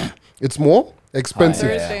weekend, it's more expensive.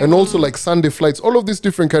 And also like Sunday flights, all of these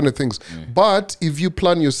different kind of things. But if you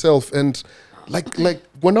plan yourself, and like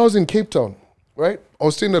when I was in Cape Town, right, I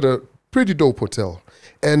was staying at a pretty dope hotel.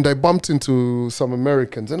 And I bumped into some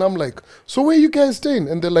Americans, and I'm like, so where you guys staying?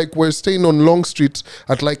 And they're like, we're staying on Long Street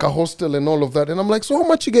at like a hostel and all of that. And I'm like, so how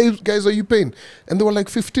much you guys are you paying? And they were like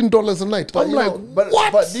 $15 a night. But I'm like,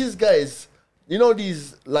 what? But these guys, you know,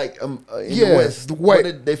 these like in the West,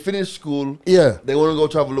 when they finish school, they want to go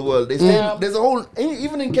travel the world. They stay. There's a whole,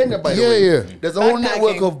 even in Kenya, by the way, there's a whole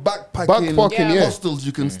network of backpacking hostels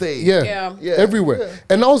you can stay. Everywhere.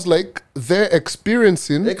 And I was like, they're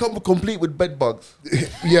experiencing. They come complete with bed bugs.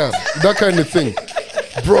 That kind of thing,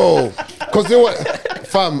 bro. Because they were,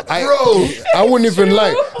 fam, I wouldn't even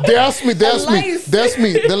lie. They asked me.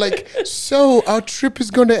 They're like, so our trip is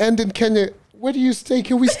going to end in Kenya. Where do you stay?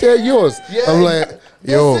 Can we stay at yours? I'm like,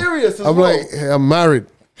 yo. They're serious as I'm well. like, hey, I'm married.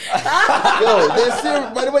 Yo, they're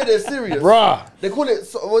serious. By the way, they're serious. Bruh. They call it,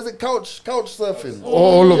 was it couch surfing?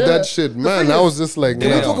 All of that shit. Man, I was just like,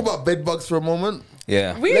 can we talk about bed bugs for a moment?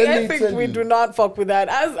 Yeah. I think we do not fuck with that.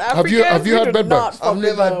 As Africans, have you had bed bugs? I've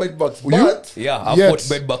never had bed bugs. You? But I've fought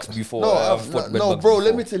bed bugs before. Bro,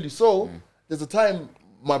 let me tell you. So, there's a time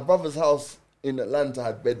my brother's house in Atlanta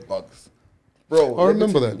had bed bugs. Bro, I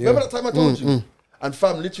remember that. Remember that time I told you? And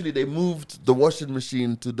fam, literally, they moved the washing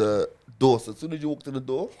machine to the door. So as soon as you walked in the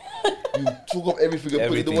door, you took up everything and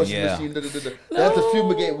put it in the washing machine. They had to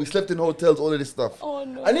fumigate. We slept in hotels, all of this stuff. Oh,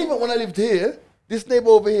 no. And even when I lived here, this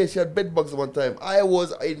neighbor over here, she had bed bugs at one time. I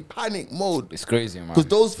was in panic mode. It's crazy, man. Because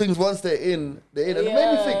those things, once they're in. And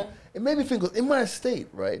it made me think, because in my estate,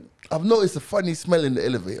 right, I've noticed a funny smell in the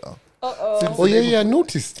elevator. I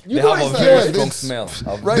noticed. They have a very strong smell.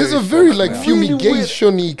 There's a very like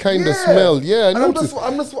fumigation-y kind of smell. Yeah, I noticed.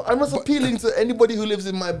 I'm just appealing to anybody who lives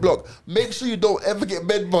in my block. Make sure you don't ever get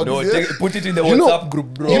bed bugs. No, put it in the WhatsApp group,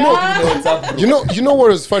 bro. You know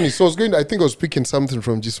what is funny? So I think I was picking something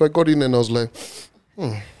from G. So I got in and I was like,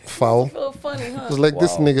 foul. So funny, huh? It was like,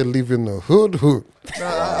 this nigga live in the hood.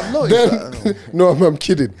 I've No, I'm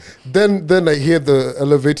kidding. Then I hear the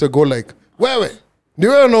elevator go like, wait.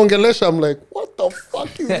 I'm like, what the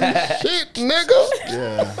fuck is this shit,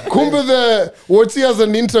 nigga? Kumbe what's he has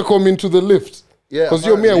an intercom into the lift. Because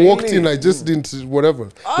I walked in, I just didn't, whatever.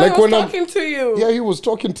 Like when I'm talking to you. Yeah, he was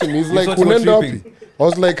talking to me. He's like, I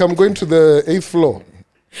was like, I'm going to the 8th floor.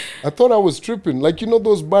 I thought I was tripping. Like, you know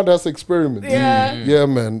those badass experiments? Yeah,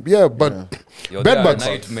 man. Yeah, but bed bugs.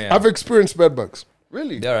 I've experienced bed bugs.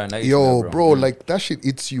 Really? They are a nightmare, Yo, bro, like that shit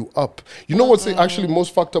eats you up. You know what's actually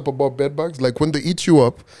most fucked up about bed bugs? Like when they eat you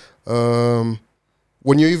up, when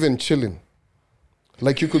you're even chilling.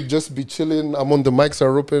 Like you could just be chilling. I'm on the mics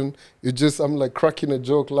are open. I'm like cracking a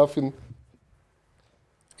joke, laughing.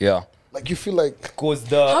 Yeah. Like you feel like because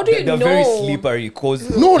How do you they're know? very slippery. Cause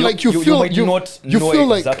no, like you feel might not know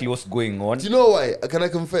like exactly what's going on. Do you know why? Can I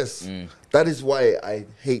confess? That is why I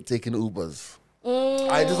hate taking Ubers.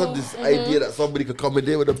 I just have this idea that somebody could come in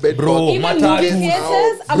there with a bed. Bro, even movie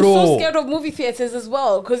theaters, I'm so scared of movie theaters as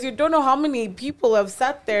well because you don't know how many people have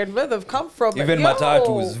sat there and where they've come from. Even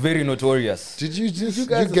Matatu is very notorious. Did you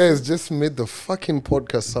guys just made the fucking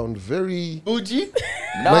podcast sound very bougie?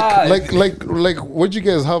 like what you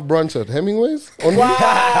guys have brunch at Hemingway's?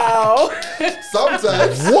 Wow.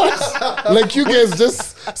 Sometimes. What? Like you guys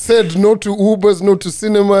just said no to Ubers, no to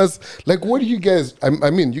cinemas. Like what do you guys? I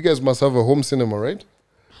mean, you guys must have a home cinema, right?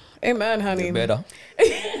 Amen, honey. It's better.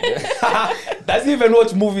 Doesn't even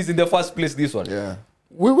watch movies in the first place. This one. Yeah.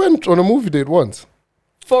 We went on a movie date once.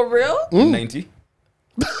 For real? 90.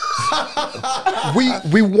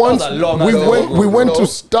 we went to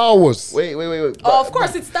Star Wars. Wait. Oh, of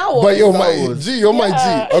course it's Star Wars. But yo, my G, you're my G.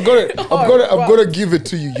 I'm gonna give it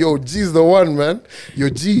to you. Yo, G's the one, man.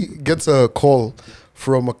 Your G gets a call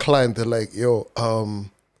from a client. They're like, yo,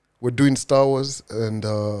 we're doing Star Wars and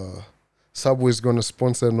Subway's going to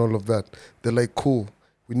sponsor and all of that. They're like, cool.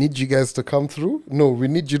 We need you guys to come through. No, we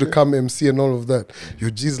need you to come MC and all of that. Your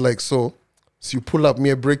G's like, so you pull up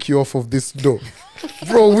me, I break you off of this door.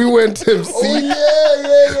 Bro, we went MC. Oh,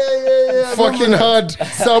 yeah. Fucking hard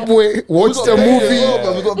Subway, watched a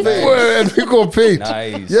movie. We got paid. Well, and we got paid.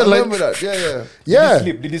 Nice. Yeah, I like, remember that. Yeah. yeah.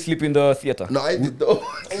 Did you sleep in the theater? No, I did though.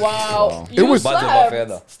 Wow. It was- Birds of a slept.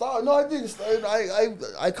 feather. No, I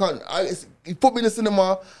didn't. I can't. You put me in the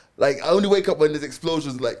cinema. Like I only wake up when there's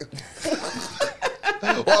explosions. Like,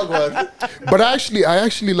 oh man. But I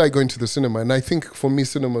actually like going to the cinema, and I think for me,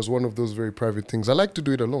 cinema is one of those very private things. I like to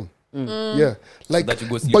do it alone. Yeah, like, that you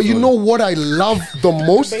go see but you alone. know what I love the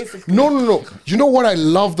most? Basically. No. You know what I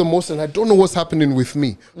love the most, and I don't know what's happening with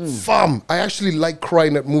me. Fam, I actually like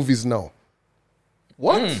crying at movies now.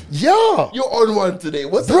 What? Yeah, You're on one today.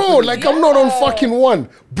 What's bro. happening? Like I'm not on fucking one,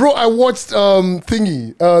 bro. I watched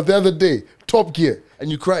thingy the other day, Top Gear. And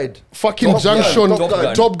you cried. Fucking Top Gun, Junction, Top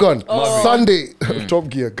Gun. Top Gun, Oh. Sunday, Top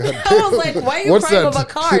Gear. God I was like, why are you What's crying that? over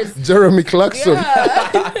cars? Jeremy Clarkson.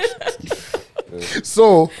 Yeah.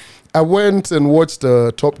 So I went and watched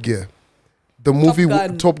Top Gear, the movie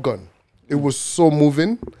Gun. Top Gun. It was so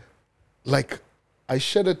moving. Like I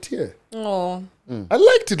shed a tear. Oh. I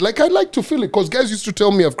liked it. Like I like to feel it because guys used to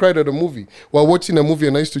tell me I've cried at a movie while watching a movie,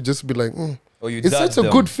 and I used to just be like, Oh, you it's judged such a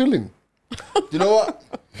them. good feeling. You know what?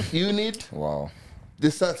 You need Wow.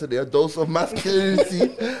 this Saturday a dose of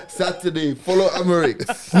masculinity. Saturday, follow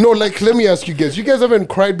Amerix. No, like let me ask you guys. You guys haven't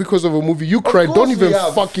cried because of a movie. You cried. course Don't we even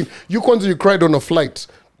have. fucking. You cried on a flight.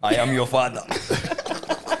 I am your father.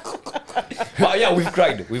 But yeah, we've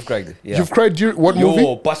cried. Yeah. You've cried during what Yo,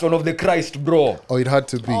 movie? Passion of the Christ, bro. Oh, it had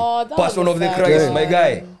to be. Oh, that Passion was of the sad. Christ, Yeah. my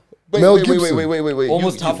guy. Mel Gibson. Wait.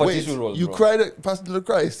 Almost half a tissue roll, You bro. cried at Passion of the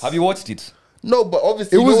Christ. Have you watched it? No, but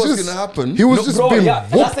obviously It you know was what's just. gonna happen. He was No, just bro, being yeah,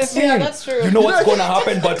 whooped. that's the thing. Yeah, that's true. You know what's gonna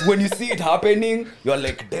happen, but when you see it happening, you're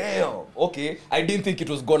like, damn, okay. I didn't think it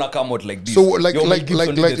was gonna come out like this. So like Yo, Mel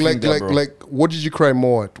Gibson did the thing there, bro. what did you cry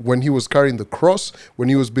more at? When he was carrying the cross, when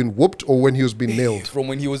he was being whooped, or when he was being nailed? From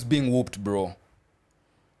when he was being whooped, bro.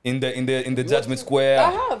 In the Judgment Square.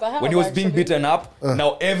 I have, when he was being actually. beaten up.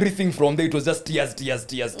 Now everything from there it was just tears.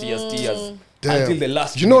 Damn. Until the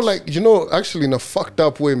last. Actually in a fucked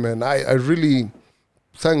up way, man. I really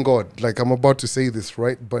thank God. Like I'm about to say this,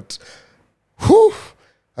 right? But whew,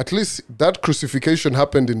 at least that crucifixion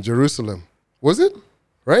happened in Jerusalem. Was it?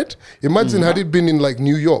 Right? Imagine had it been in like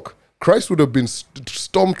New York. Christ would have been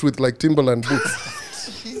stomped with like Timberland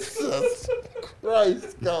boots. Jesus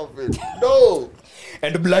Christ, Calvin. No.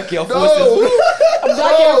 And Black Air Forces. No.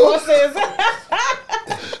 Black Air Forces.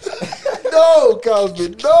 No,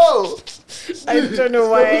 Calvin. No. I don't know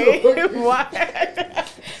why. Why?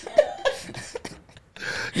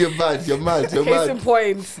 You're mad. Case in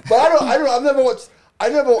point. But I've never watched. I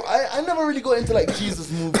never really got into like Jesus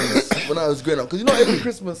movies when I was growing up. Because every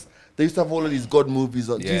Christmas they used to have all of these God movies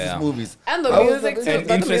or Jesus Yeah. movies. And the I was music like- too. And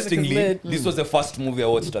But the music is interestingly, lit. this was the first movie I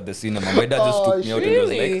watched at the cinema. My dad just Oh, took me out and was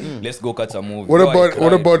really? like, let's go catch a movie. What Yo, I about cried, bro.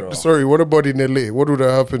 what about in LA? What would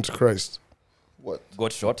have happened to Christ? What?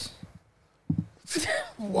 Got shot?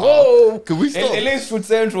 Whoa. Can we stop? LA is Food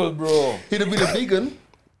Central, bro. He'd have been a vegan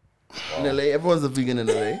in LA. Everyone's a vegan in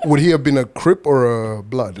LA. Would he have been a Crip or a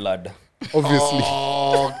Blood? Blood. Obviously.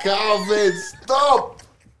 Oh, Calvin,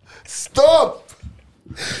 stop!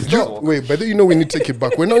 Wait, but then we need to take it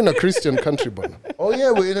back. We're not in a Christian country, but Oh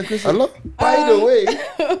yeah, we're in a Christian. Allah? By the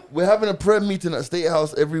way, we're having a prayer meeting at State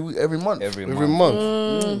House every month. Every every month.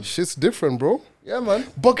 month. Shit's different, bro. Yeah, man.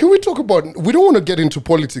 But can we talk about, we don't want to get into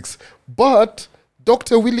politics, but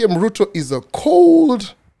Dr. William Ruto is a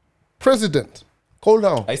cold president. Cool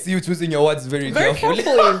down. I see you choosing your words very Very carefully.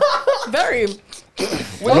 carefully. Very.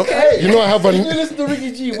 Okay. You know, I have If you an, listen to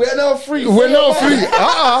Ricky G, we're now free. we're Say now your free.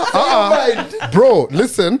 mind. Say your mind. Bro,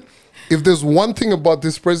 listen, if there's one thing about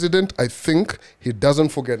this president, I think he doesn't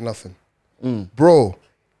forget nothing. Bro,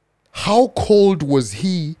 how cold was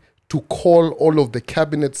he to call all of the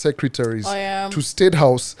cabinet secretaries Oh, yeah. to State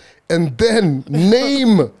House and then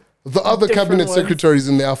name the other Different cabinet ones. secretaries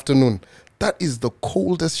in the afternoon? That is the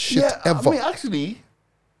coldest shit Yeah, ever. I mean, actually,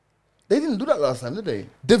 they didn't do that last time, did they?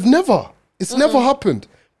 They've never. It's never happened.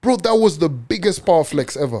 Bro, that was the biggest power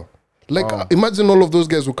flex ever. Like, imagine all of those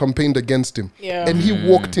guys who campaigned against him. Yeah. And he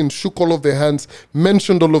walked in, shook all of their hands,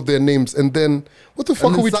 mentioned all of their names, and then, what the fuck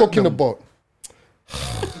then are we sacked talking them. about?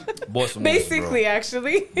 Boss moves, Basically,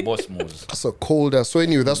 actually. bro. Boss moves. That's a cold ass. So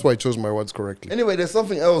anyway, that's why I chose my words correctly. Anyway, there's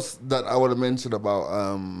something else that I want to mention about.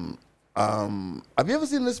 Have you ever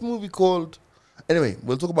seen this movie called? Anyway,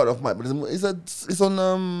 we'll talk about it off mic. But it's on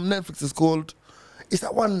Netflix. It's called It's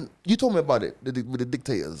that one you told me about it with the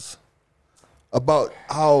dictators, about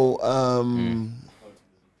how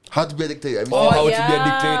to be a dictator. Have you Oh, seen how it? to be a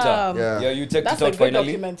dictator. Yeah. You checked That's it a out good finally.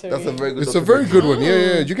 documentary. That's a very good. It's a very good one.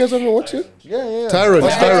 Yeah. You guys haven't watched it? Yeah. Tyrants.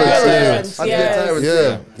 How to be a Tyrants, How to be a yes.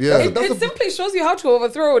 tyrant, Yeah. It simply shows you how to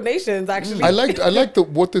overthrow nations. Actually, I liked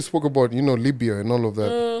what they spoke about, Libya and all of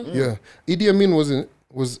that. Yeah. Idi Amin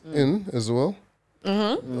was in as well.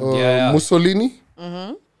 Yeah. Mussolini.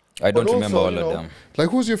 I don't But remember also, all you of know, them. Like,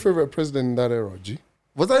 who's your favorite president in that era, G?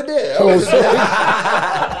 Was I there? Oh, sorry.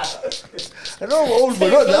 I know I'm old,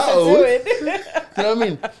 but not that old. You know what I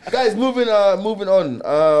mean? Guys, moving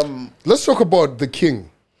on. Let's talk about the king.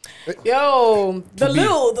 Yo, the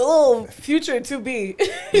little future to be.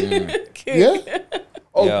 King. Yeah?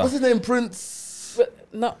 Oh, Yeah. what's his name? Prince.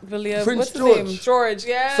 Not William. Prince What's George. his name? George.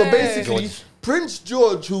 Yeah. So basically, George. Prince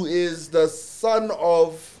George, who is the son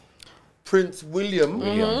of Prince William,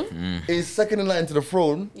 is second in line to the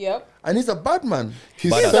throne, Yep. and he's a bad man.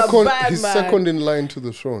 He's He's a second. bad He's man. second in line to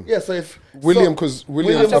the throne. Yeah, so if William, because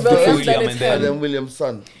William William William, abdicated. then William it's and then- and him. then William's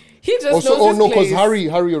son. He just Also, knows his because place. Harry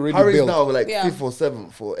already Harry's built. now like Yeah. 5th or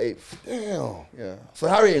 7th or 8th. Damn. Yeah. So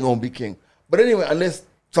Harry ain't gonna be king. But anyway, unless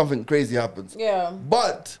something crazy happens. Yeah.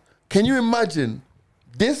 But can you imagine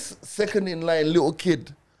this second in line little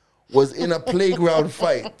kid was in a playground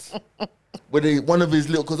fight with one of his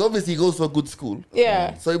little, because obviously he goes to a good school.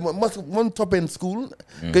 Yeah. So he must one top end school,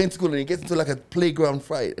 going to school, and he gets into like a playground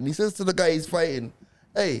fight, and he says to the guy he's fighting,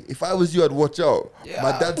 "Hey, if I was you, I'd watch out.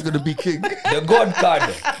 My dad's gonna be king." The God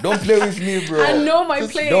card. Don't play with me, bro. I know my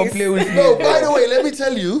place. Don't play with me. No, bro. by the way, let me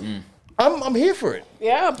tell you, I'm here for it.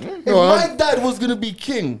 Yeah. If No, my dad was gonna be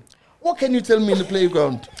king, what can you tell me in the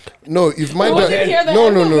playground? No, if my We dad. wasn't here the No,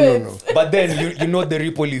 end no, of no, no, it. no. But then you know the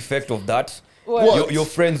ripple effect of that. What? Your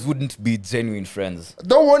friends wouldn't be genuine friends.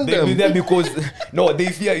 Don't want They'll be them. there because no, they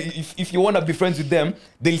fear if you wanna be friends with them,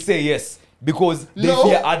 they'll say yes because they No.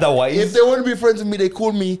 fear otherwise. If they want to be friends with me, they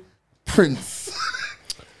call me Prince.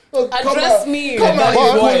 Oh, come Address on. me. Come that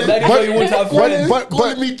on, is why calling- that is why you won't have friends.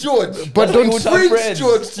 calling me George. But That's why you don't. won't have Prince friends.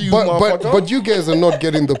 George to you, But motherfucker. you guys are not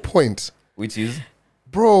getting the point, Which is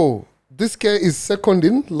bro. This guy is second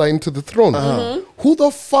in line to the throne. Who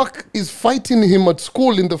the fuck is fighting him at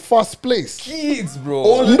school in the first place? kids, bro.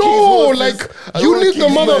 All the No, kids' like horses and you all the need the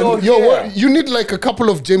kids' mother. men. Yo, Yeah. what, you need like a couple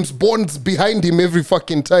of James Bonds behind him every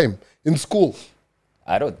fucking time in school.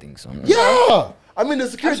 I don't think so. no. Yeah, I mean, the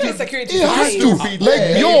security. Actually, security it has is to. nice. be Like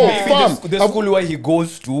there. yo, Maybe fam. the school where he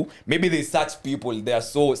goes to, maybe they search people there,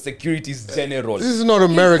 so security is general. This is not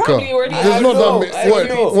America. probably already There's has not no that. What?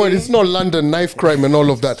 security. What? It's not London knife crime and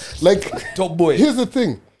all of that. Like, Top boy. here's the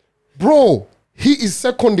thing, bro. He is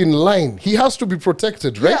second in line. He has to be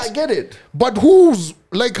protected, right? Yeah, I get it. But how's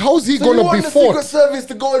how's he So you gonna want be the Secret fought? Service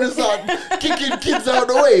to go in and start kicking kids out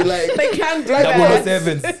the way, like They can't do Double that.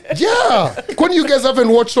 sevens. Yeah. When you guys haven't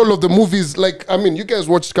watched all of the movies, like I mean, you guys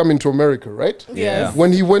watched Coming to America, right? Yeah.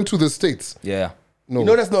 When he went to the States. Yeah. No, you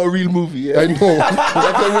know that's not a real movie. Yeah? I know.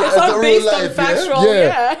 It's not based on factual.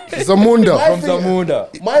 yeah. Yeah. Zamunda. My From thing-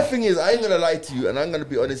 Zamunda. My thing is, I ain't gonna lie to you, and I'm gonna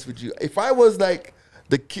be honest with you. If I was like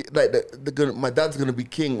the kid, like my dad's gonna be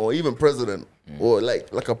king or even president or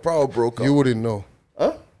like a power broker, You wouldn't know.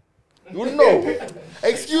 you wouldn't know.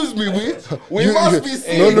 Excuse me, we You- must you- be No,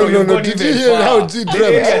 seeing. no, You've no, no. gone Did you even hear far. how G The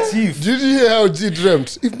area dreamt? chief. Did you hear how G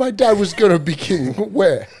dreamt? If my dad was gonna be king,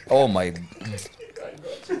 where? Oh my.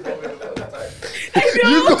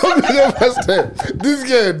 You got me the first time. This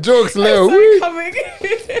guy jokes Leo. Coming.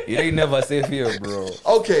 It ain't never safe here, bro.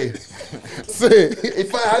 Okay, Say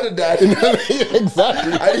if I had a dad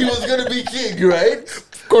exactly and he was gonna be king, right?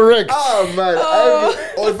 correct. Oh man!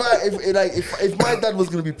 Or if my dad was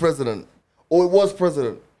gonna be president or it was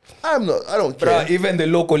president, I'm not. I don't care. Bruh, even the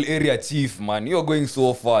local area chief, man, you're going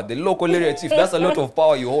so far. The local area chief, that's a lot of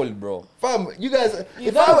power you hold, bro. Fam, you guys,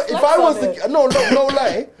 if don't I flex was on it. no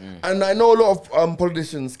lie, and I know a lot of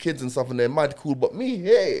politicians, kids and stuff, and they're mad cool, but me,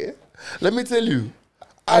 hey, let me tell you,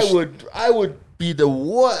 I would be the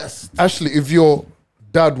worst. Ashley, if your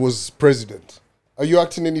dad was president, are you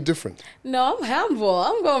acting any different? No, I'm humble.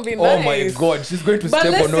 I'm gonna be Oh nice. my god, she's going to But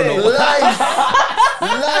step on listen. no.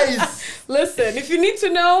 Lies. Listen, if you need to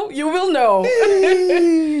know, you will know.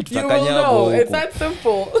 You will know. It's that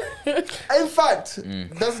simple. In fact,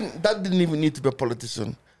 that didn't even need to be a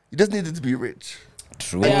politician. You just needed to be rich.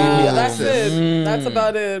 True. Yeah, that's it. That's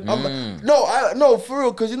about it. No, for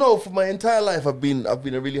real, because for my entire life I've been a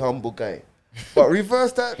really humble guy. But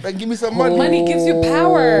reverse that and give me some money. Money gives you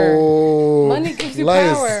power. Oh, Money gives you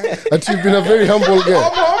lies. power. And you've been a very humble guy.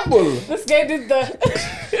 I'm humble. This guy did the.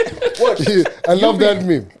 What? I love that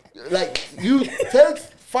meme. Like you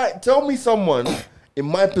tell me someone in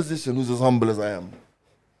my position who's as humble as I am.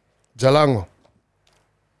 Jalango.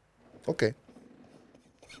 Okay.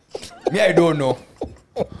 Me, I don't know.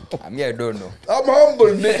 Me, I don't know. I'm humble,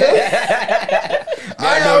 nigga.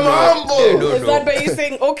 I am humble. Is that by you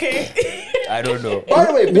saying okay? I don't know. By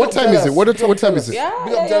the way, big What up time is it? Dallas. What time is it? Yeah,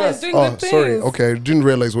 Big up yeah, Dallas. it's doing Oh, good things. sorry. Okay, I didn't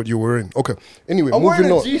realize what you were in. Okay. Anyway, I'm moving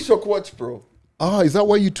wearing a on. G-Shock watch, bro. Is that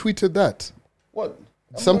why you tweeted that? What?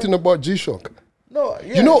 Something about G-Shock. No,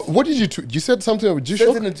 yeah. You know, what did you tweet? You said something about G-Shock?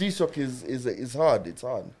 Setting a G-Shock is hard. It's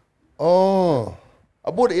hard. Oh. I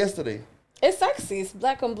bought it yesterday. It's sexy. It's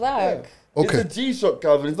black on black. Okay. It's a G-Shock,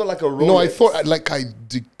 Calvin. It's not like a Rolex. No, I thought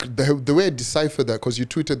the way I deciphered that, because you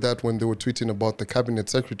tweeted that when they were tweeting about the cabinet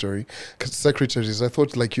secretaries. I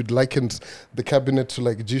thought like you'd likened the cabinet to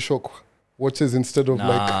like G-Shock watches instead of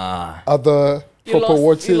like other You proper lost,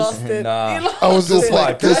 watches. You lost it. Nah. You lost I was just it.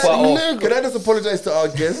 like, Too this far off. nigga. Can I just apologize to our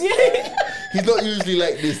guest? He's not usually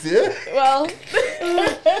like this, yeah? Well,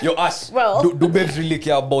 Yo, Ash, Well. do babes really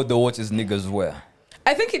care about the watches niggas wear?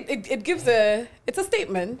 I think it gives it's a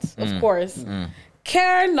statement, of course.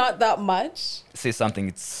 Care not that much. Say something,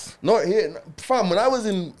 it's... Not here. Fam, when I was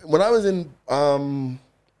in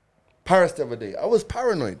Paris the other day, I was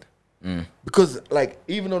paranoid. Because like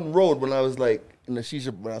even on road when I was like in the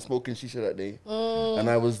shisha, when I was smoking shisha that day and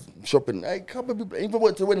I was shopping, I can't believe, even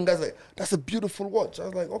went to a wedding, guys like, that's a beautiful watch. I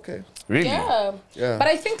was like, okay. Really? Yeah. Yeah. But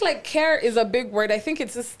I think like care is a big word. I think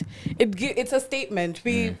it's it's a statement.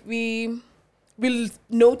 We'll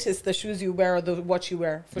notice the shoes you wear or the watch you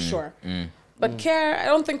wear for sure. But care, I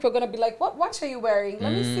don't think we're gonna be like, what watch are you wearing?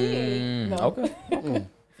 Let me see. No. Okay.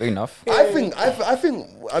 Fair enough. I think,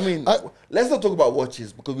 let's not talk about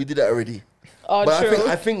watches because we did that already. Oh, But true.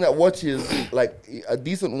 I think that watches, like a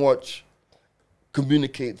decent watch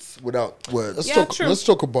communicates without words. Yeah, true. Let's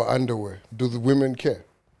talk about underwear. Do the women care?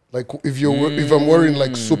 Like if I'm wearing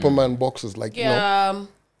like Superman boxers, like Yeah.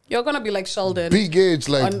 You're gonna be like Sheldon. big age,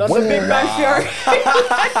 like on the Big Bang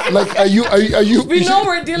Theory. like are you? We know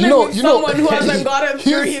we're dealing with someone who hasn't gotten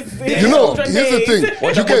through his You know, children here's the days. thing.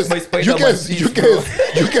 What You about guys, my you Spider-Man guys, piece, you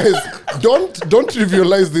guys, don't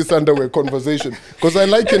trivialize this underwear conversation because I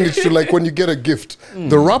liken it to like when you get a gift.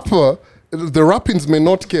 The wrappings may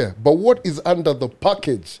not care, but what is under the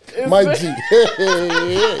package, my G?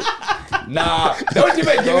 Nah, don't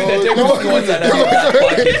even give me the technical ones that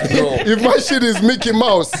are If my shit is Mickey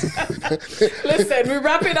Mouse, Listen, we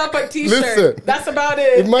wrap it up a t-shirt. Listen. That's about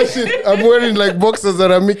if it. my shit, I'm wearing like boxers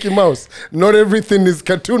that are Mickey Mouse. Not everything is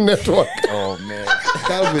Cartoon Network. Oh, man.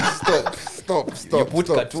 Calvin, stop. You put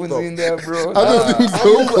cartoons in there, bro. Other things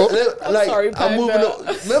don't go. sorry, I'm moving Panda.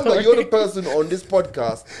 on. Remember, you're the person on this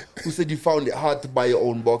podcast who said you found it hard to buy your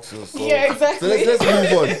own boxers. So, Yeah, exactly. So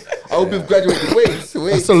let's move on. I hope you've graduated.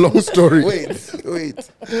 Wait. That's a long story. Wait.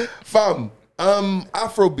 Fam,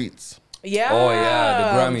 Afrobeats. Yeah. Oh,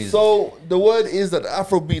 yeah, the Grammys. So the word is that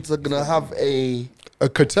Afrobeats are gonna have a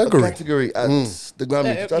Category. at the Grammys,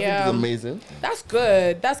 which I think yeah. is amazing. That's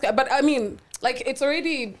good. That's good. But I mean, like, it's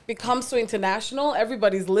already become so international.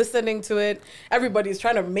 Everybody's listening to it. Everybody's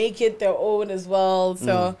trying to make it their own as well.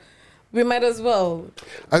 So we might as well.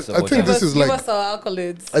 I think this is give like. us our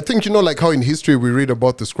accolades. I think like how in history we read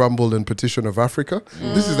about the scramble and partition of Africa.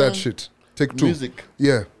 This is that shit. Take two. Music.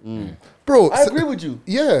 Yeah. Bro, I agree with you.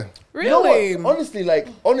 Yeah. Really? You know what? Honestly,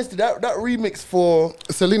 that remix for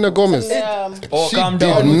Selena Gomez. Yeah. Oh, She calm did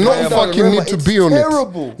down. not Calm down, fucking remember, need to it's be on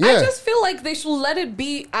terrible. it. Yeah. I just feel like they should let it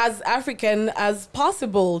be as African as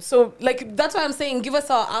possible. So, like, that's why I'm saying give us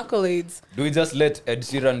our accolades. Do we just let Ed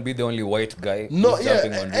Sheeran be the only white guy No, who's yeah,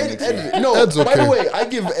 jumping on Ed, remixes? no. Ed's By okay. the way, I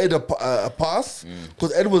give Ed a pass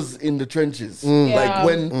because Ed was in the trenches. Yeah. Like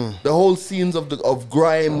when the whole scenes of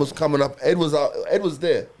grime was coming up, Ed was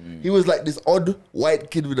there. He was like this odd white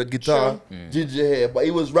kid with a guitar, ginger hair, but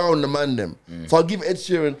he was round the man them. So I'll give Ed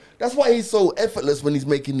Sheeran. That's why he's so effortless when he's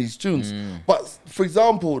making these tunes. But for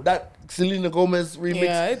example, that Selena Gomez remix,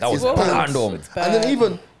 Yeah, it's That was whoa. random. It's and then bad.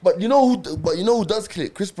 even. But you know who does kill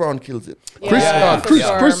it? Chris Brown kills it. Yeah, for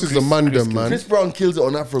sure. Chris is a mandem, man. Chris Brown kills it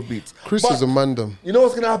on Afrobeats. Chris But is a mandem. you know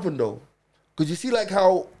what's gonna happen though? Because you see, like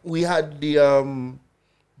how we had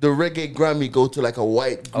the reggae Grammy go to like a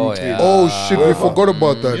white group. Oh, here. yeah. Oh shit, we forgot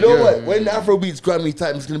about that. You know yeah. what? When the Afrobeats Grammy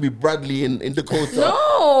time, it's gonna be Bradley in Dakota.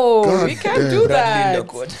 No, God we can't damn. do Bradley in that. the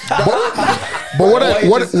court.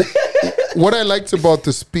 But what I liked about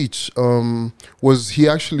the speech was he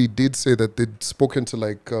actually did say that they'd spoken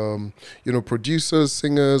to producers,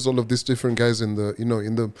 singers, all of these different guys in the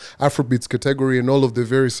in the Afrobeats category and all of the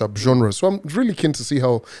various subgenres. So I'm really keen to see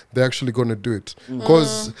how they're actually going to do it.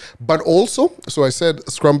 But also, so I said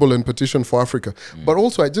scramble and petition for Africa. But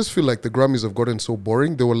also, I just feel like the Grammys have gotten so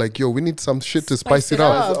boring. They were like, yo, we need some shit to spice it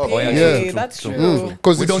up. Yeah, that's true.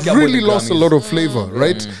 Because it's really lost a lot of flavor,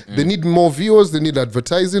 right? They need more viewers, they need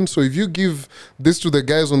advertising. So if you give this to the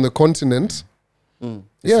guys on the continent,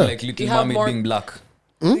 It's like Little Mermaid being black.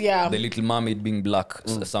 Yeah. The Little Mermaid being black,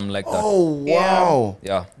 something like that. Oh wow!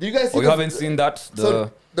 Yeah. Do you guys? You haven't seen that?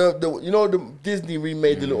 The Disney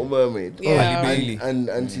remade the Little Mermaid. Yeah.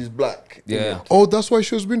 And she's black. Yeah. oh, that's why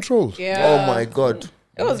she was being trolled. Yeah. Oh my god.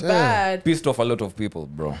 It was bad. Pissed off a lot of people,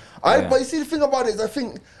 bro. But you see, the thing about it is, I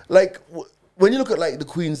think like when you look at like the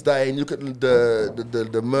Queen's Die and you look at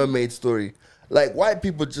the mermaid story, like white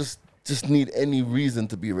people just need any reason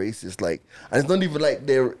to be racist, like, and it's not even like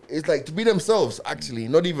it's like to be themselves, actually,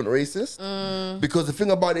 not even racist. Because the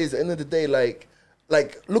thing about it is, at the end of the day, like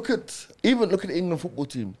look at the England football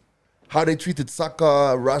team, how they treated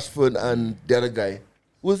Saka, Rashford, and the other guy.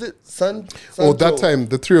 Who was it? Oh, that time,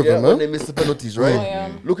 the three of them, when they missed the penalties, right? Oh,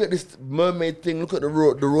 yeah. Look at this mermaid thing. Look at the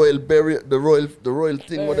royal burial, the royal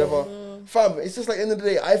thing, whatever. Fam, it's just like, at the end of the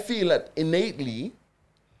day, I feel that innately,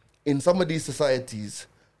 in some of these societies,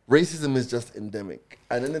 racism is just endemic.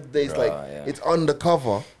 And at the end of the day, it's it's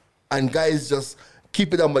undercover, and guys just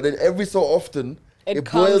keep it down. But then every so often,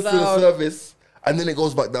 it boils to the surface, and then it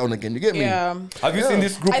goes back down again. You get me? Yeah. Have you seen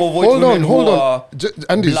this group of white Hold women on. who are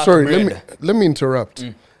Andy, black sorry, bread? let me interrupt.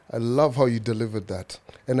 I love how you delivered that.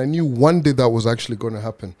 And I knew one day that was actually going to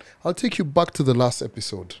happen. I'll take you back to the last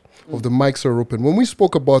episode of The Mics Are Open, when we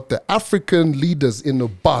spoke about the African leaders in a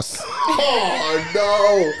bus. Oh,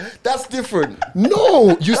 no. That's different.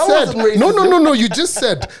 No, you That said, wasn't racism. no, you just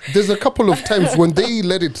said there's a couple of times when they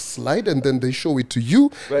let it slide and then they show it to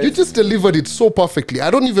you. Right. You just delivered it so perfectly.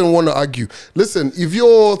 I don't even want to argue. Listen, if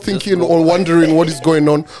you're thinking or wondering what is going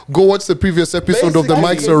on, go watch the previous episode of The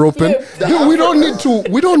Mics Are Open. Dude, we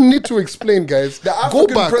don't need to explain, guys. The Go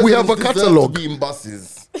African back. We have a presidents deserve catalog. to be in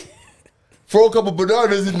buses. Throw a couple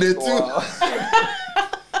bananas in there too.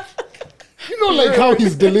 You know, like how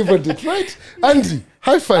he's delivered it, right? Andy,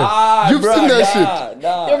 high five. You've seen that shit.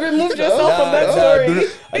 You've removed yourself from that story.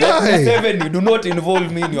 Like 7, you do not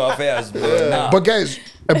involve me in your affairs, bro. Nah. But guys,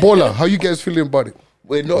 Ebola, how you guys feeling about it?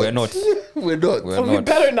 We're not. We're not. We're not. We're We not.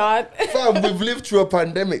 better not. Fam, we've lived through a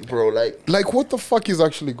pandemic, bro. Like What the fuck is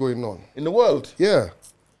actually going on? in the world, Yeah.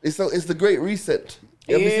 it's the Great Reset.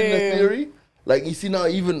 You ever seen the Yeah. theory? Like you see now,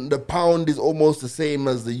 even the pound is almost the same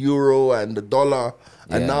as the euro and the dollar,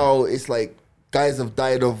 and Yeah. now it's like guys have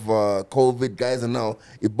died of COVID. Guys are now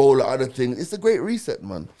Ebola, other things. It's the Great Reset,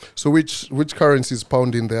 man. So which currency is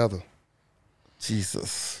pounding the other?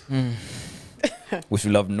 Jesus. We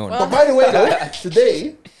should have known. But by the way, though,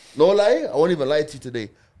 today, no lie, I won't even lie to you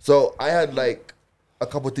today. So I had like a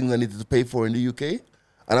couple of things I needed to pay for in the UK,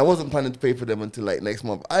 and I wasn't planning to pay for them until like next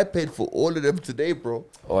month. I paid for all of them today, bro.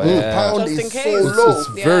 Oh, The yeah. pound Just in is case. so low. It's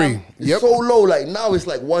very It's so low. Like now it's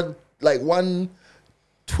like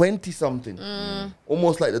 120 something,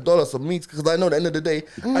 almost like the dollar. So me, because I know at the end of the day,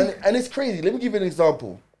 and it's crazy. Let me give you an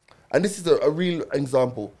example, and this is a real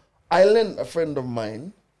example. I lent a friend of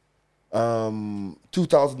mine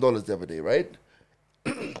 $2,000 the other day, right?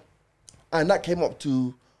 And that came up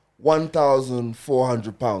to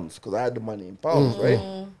 £1,400 because I had the money in pounds, right?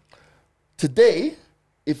 Today,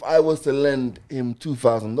 if I was to lend him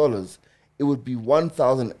 $2,000, it would be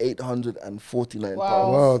 £1,849.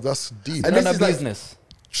 Wow. Wow, that's deep. And Run this a is like business.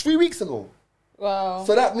 3 weeks ago. Wow.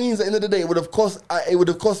 So that means at the end of the day, it would have cost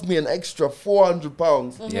me an extra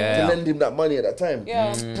 £400 Yeah. to lend him that money at that time.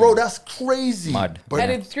 Yeah. Bro, that's crazy. Mad.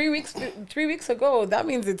 And it's 3 weeks. 3 weeks ago. That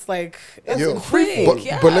means it's like it's Yo, quick. but,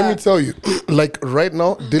 yeah. but let me tell you, like right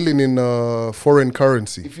now, dealing in foreign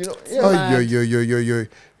currency. If you know, Yo.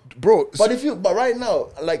 Bro, But right now,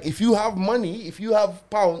 like if you have money, if you have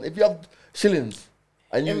pound, if you have shillings,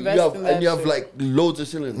 and you Invest have in that shit. like loads of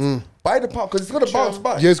shillings, buy the pound because it's gonna bounce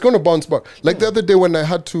back. yeah, it's going to bounce back. Like the other day when I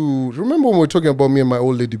had to, remember when we were talking about me and my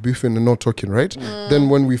old lady beefing and not talking, right? Then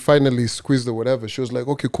when we finally squeezed or whatever, she was like,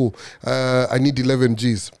 okay, cool. I need 11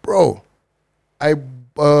 G's. Bro, I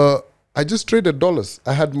just traded dollars.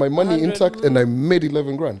 I had my money 100, intact and I made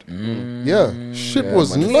 11 grand. Yeah, shit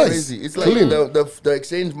was Man, it's nice. crazy. It's like Clean. the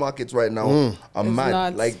exchange markets right now are It's mad.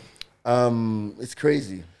 nuts. Like, it's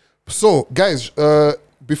crazy. So, guys,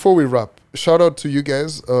 before we wrap, shout out to you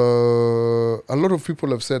guys. A lot of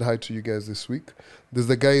people have said hi to you guys this week. There's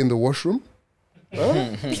the guy in the washroom.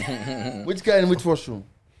 Which guy in which washroom?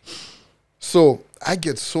 So I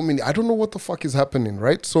get so many. I don't know what the fuck is happening,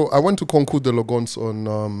 right? So I went to Concours de Logons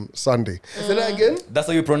on Sunday. Say that again. That's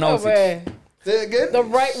how you pronounce it. Way. Say it again. The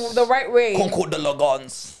right way. Concours de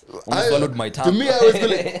Lagons. Almost swallowed my tongue. To me, I always feel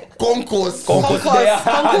like concourse. Concours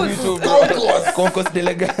Concourse. Concours de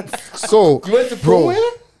Lagons. So You went to bro,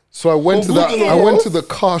 where? so I went to the Concours de I went Logons? to the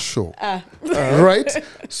car show, right?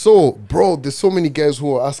 So bro, there's so many guys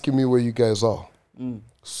who are asking me where you guys are.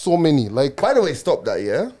 So many, like By the way, stop that,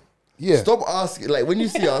 yeah? yeah. Stop asking. Like, when you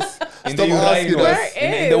see us, In the stop asking urinal, us.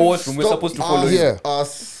 in the washroom, we're Stop supposed to follow asking you. Yeah.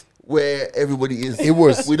 us where everybody is. It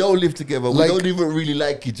was- We don't live together. Like- We don't even really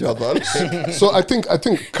like each other. So I think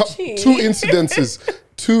Gee. two incidences,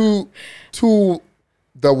 two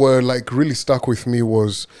that were like really stuck with me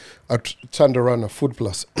was at Chandarana Food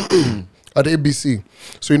Plus at ABC.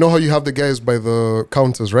 So you know how you have the guys by the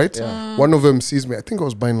counters, right? One of them sees me. I think I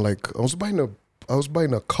was buying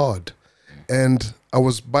a card, and I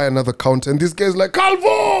was by another counter, and this guy's like,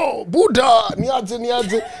 Calvo, Buddha,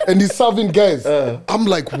 niaje, and he's serving guys. I'm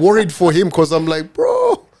like worried for him because I'm like,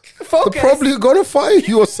 bro, Focus. they're probably gonna fire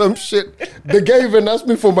you or some shit. The guy even asked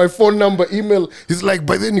me for my phone number, email. He's like,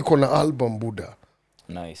 by then you call an album, Buddha.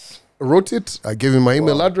 Nice. Wrote it. I gave him my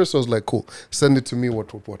email address. I was like, cool, send it to me.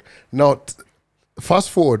 What. Now, fast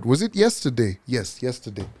forward. Was it yesterday? Yes,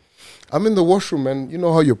 yesterday. I'm in the washroom, and you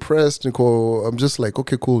know how you're pressed, Nicole. I'm just like,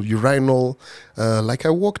 okay, cool, urinal. Like I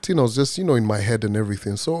walked in, I was just, in my head and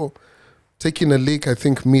everything. So taking a leak, I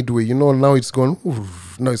think midway, now it's gone,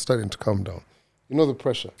 now it's starting to calm down. You know the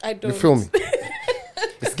pressure. I You don't. feel me?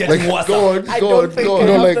 It's getting worse. Go on, I go don't on, think go I on.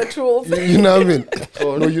 have like, the tools. You know what I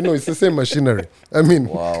mean? No, it's the same machinery. I mean,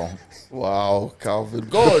 Wow. Wow, Calvin.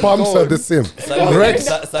 Go on, pumps go are on. the same. Salvage, Right?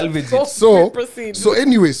 salvage Go it. So, proceed.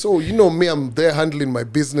 anyway, me, I'm there handling my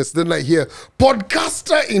business. Then I hear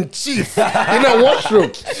podcaster in chief in a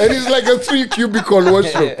washroom, and it's like a 3 cubicle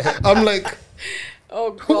washroom. I'm like,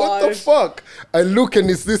 Oh God. what the fuck? I look and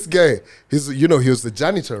it's this guy. He was the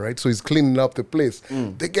janitor, right? So he's cleaning up the place.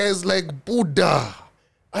 The guy's like, Buddha,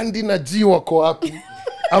 Andi Najiwa ko api.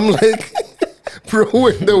 I'm like, bro,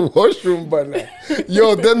 in the washroom, bana.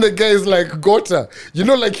 Yo, then the guy is like, Gota.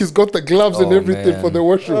 Like he's got the gloves and Oh, everything man. for the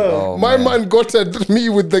washroom. Oh, My man. man Gota me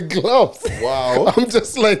with the gloves. Wow. I'm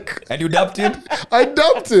just like, And you dapped him? I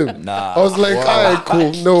dumped him. Nah. I was like, all right,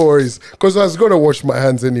 cool, no worries. Because I was going to wash my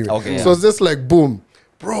hands anyway. Okay, So yeah. I was just like, boom.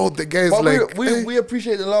 Bro, the guy's But like, we, hey, we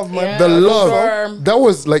appreciate the love, man. Yeah. the love. Sure. That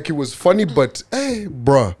was like, it was funny, but hey,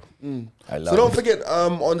 bruh. I love So don't it. forget,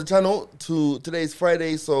 on the channel, today's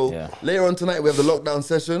Friday, so Yeah. later on tonight we have the lockdown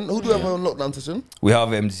session. Who do we have on lockdown session? We have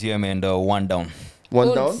MGM and One Down. One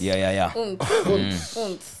Unts. down. Yeah.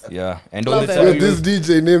 Unts. Yeah. And all Love the it. time. Yeah, we these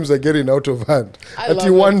will- DJ names are getting out of hand. I At love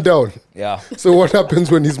you it. one down. Yeah. So what happens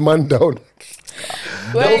when he's man down?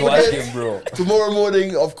 Wait, Watch him, bro. Tomorrow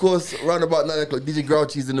morning, of course, around about 9 o'clock, DJ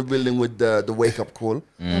Grouchy's in the building with the wake up call.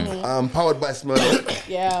 Powered by Smirnoff.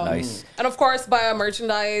 yeah. Nice. And of course, buy our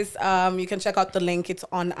merchandise. You can check out the link. It's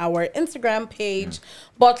on our Instagram page.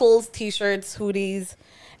 Bottles, t-shirts, hoodies,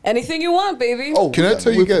 anything you want, baby. Oh, Can I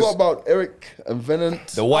tell you we guys- forgot about Eric and Venant,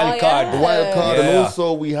 The wild Oh, card. yeah. the wild card, and Yeah.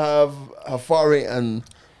 also we have Hafari and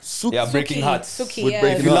Suki. Yeah, breaking Suki. hearts. Suki, With yes. If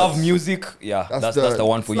you Breaking love Hearts. music, yeah, That's that's the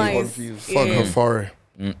one for you. Nice. Fuck Yeah. her far.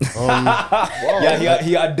 Yeah,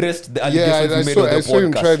 he addressed the Yeah, allegations I we made saw, on the I saw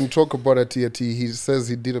him try podcast. and talk about it at He says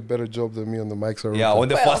he did a better job than me on the mics. Yeah, on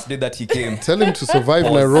the Well. first day that he came. Tell him to survive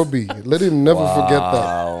Nairobi. Let him never forget that.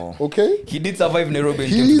 Wow. Okay? He did survive Nairobi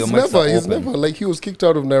and came to He's the mics are he's open. never, like he was kicked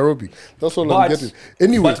out of Nairobi. That's all I'm getting.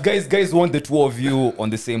 Anyway, But guys want the two of you on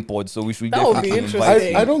the same pod, so we should That would be definitely interesting.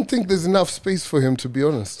 invite I him. don't think there's enough space for him, to be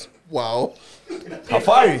honest. Wow.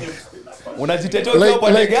 Hafari, unajitetea Like-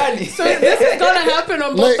 upande like- gani? So this is gonna happen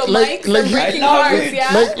on both Like- the like- mics like and you- breaking I love hearts, it.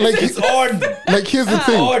 yeah? Like It's on. Like here's the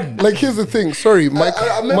thing. on. Like here's the thing. Sorry, Mike.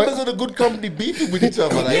 Are members of the good company beefing with each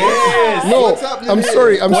other? Like, Yes. No, what's happening I'm here?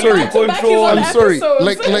 sorry. I'm sorry. Back to back is on I'm sorry. episodes.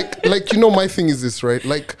 Like my thing is this, right?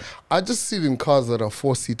 Like I just sit in cars that are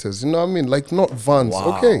 4-seaters. You know what I mean? Like not vans.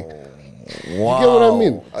 Okay. Wow. You get what I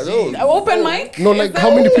mean? I don't. Open mic? No, Is like that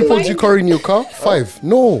how many open people mic? do you carry in your car? 5.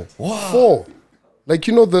 No. 4. Like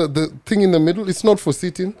the thing in the middle, it's not for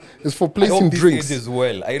sitting, it's for I placing hope this drinks. ages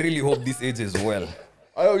well. I really hope this ages well.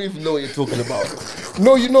 I don't even know what you're talking about.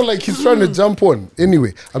 No, like he's trying to jump on.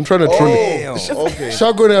 Anyway, I'm trying to troll him. Damn. Okay.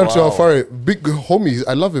 Shout going out to Afari, big homie.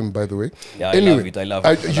 I love him, by the way. Yeah, I anyway, love it. I love it.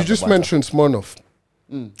 I you love just the mentioned Smirnoff.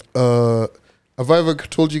 Have I ever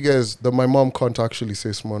told you guys that my mom can't actually say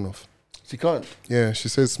Smirnoff? She can't. Yeah, she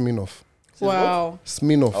says Smirnoff. Wow.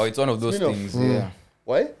 Smirnoff. Oh, it's one of those Smirnoff. things. Yeah.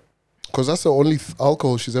 Why? Because that's the only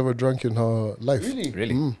alcohol she's ever drunk in her life.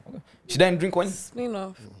 Really? Okay. She didn't drink wine? You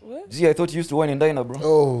know. What? Gee, I thought you used to wine in diner, bro.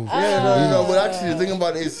 Oh. Yeah, no. But actually, the thing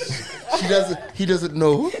about it is, he doesn't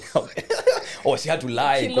know. Oh, she had to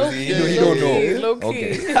lie She because low-key. he don't know. Low-key.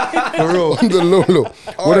 Okay. For real. The low.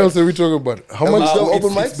 What else are we talking about? How much? So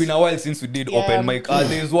open It's mics? been a while since we did Yeah. open mic.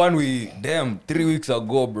 There's one 3 weeks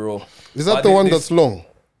ago, bro. Is that the one that's long?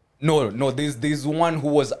 No. There's one who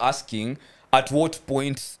was asking, at what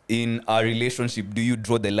point in a relationship do you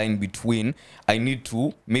draw the line between I need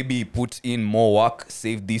to maybe put in more work,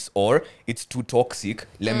 save this, or it's too toxic,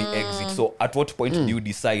 let me exit. So at what point do you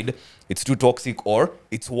decide it's too toxic or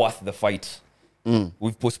it's worth the fight?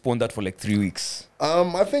 We've postponed that for like 3 weeks.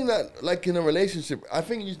 I think that, like, in a relationship, I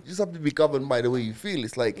think you just have to be governed by the way you feel.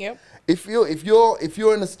 It's like, Yep. if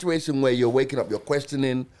you're in a situation where you're waking up, you're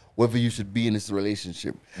questioning whether you should be in this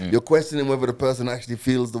relationship. You're questioning whether the person actually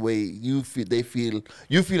feels the way you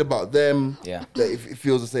feel about them. Yeah. That if it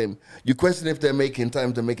feels the same. You question if they're making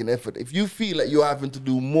time to make an effort. If you feel like you're having to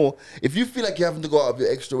do more, if you feel like you're having to go out of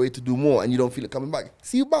your extra way to do more and you don't feel it coming back,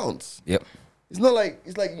 see you bounce. Yep. It's not like,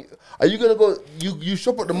 it's like, are you gonna go? You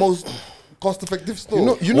shop at the most cost-effective store.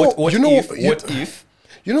 What if?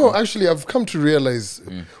 You know, actually, I've come to realize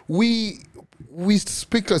we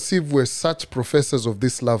speak as if we're such professors of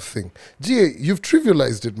this love thing. Gee, you've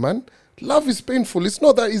trivialized it, man. Love is painful. It's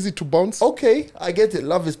not that easy to bounce. Okay, I get it.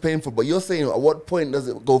 Love is painful, but you're saying at what point does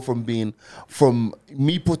it go from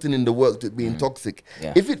me putting in the work to it being toxic?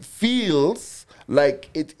 Yeah. If it feels like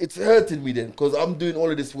it's hurting me, then because I'm doing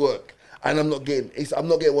all of this work and I'm not getting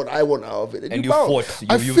what I want out of it, then And you bounce. fought.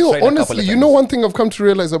 I You've feel, tried a couple of honestly, you times. know one thing I've come to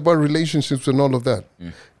realize about relationships and all of that?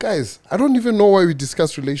 Guys, I don't even know why we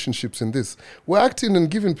discuss relationships in this. We're acting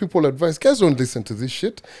and giving people advice. Guys don't listen to this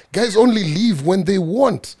shit. Guys only leave when they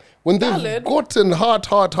want. When they've Valid. gotten heart,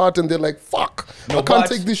 and they're like, fuck, I can't but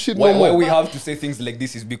take this shit why, no why more. we have to say things like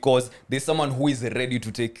this is because there's someone who is ready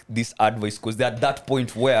to take this advice because they're at that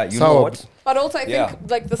point where, you know Sour. what? But also, I think Yeah.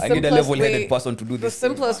 like the I need a simplest level-headed way, person to do the this.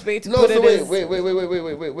 simplest way to No, put so it is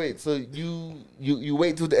wait. So you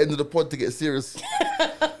wait till the end of the pod to get serious. You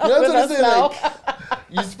know what I'm With trying us to say? now. Like,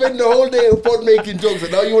 you spend the whole day of pod making jokes,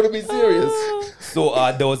 and now you want to be serious. So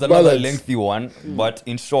there was another Balance. lengthy one, but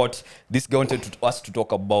in short, this guy wanted us to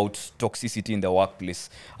talk about toxicity in the workplace.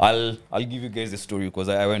 I'll give you guys the story because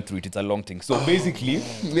I went through it. It's a long thing. So basically,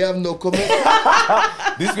 We have no comment.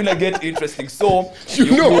 this is gonna get interesting. So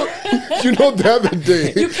You know the other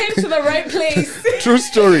day, you came to the right place. true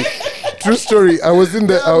story. I was in We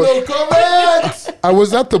the, have no comment. I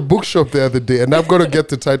was at the bookshop the other day, and I've got to get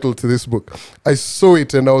the title to this book. I saw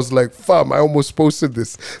it, and I was like, fam, I almost posted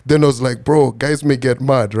this. Then I was like, bro, guys may get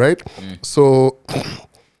mad, right? So,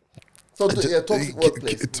 So toxic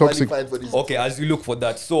workplace. toxic. Highly fine for this. okay, as you look for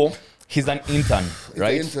that, so he's an intern,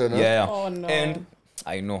 right? intern, huh? Yeah. Oh, no. And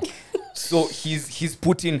I know. So he's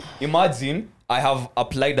put in. Imagine I have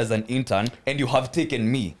applied as an intern, and you have taken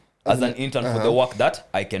me as an intern for the work that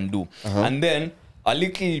I can do, and then a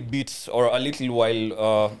little bit or a little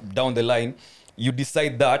while down the line, you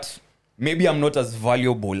decide that maybe I'm not as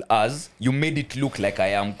valuable as you made it look like I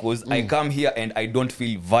am because I come here and I don't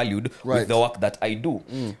feel valued Right. with the work that I do.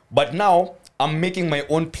 But now I'm making my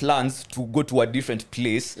own plans to go to a different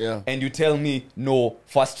place, Yeah. and you tell me, no,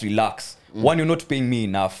 first relax. One, you're not paying me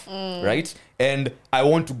enough, right? And I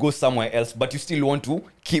want to go somewhere else, but you still want to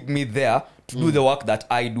keep me there to do the work that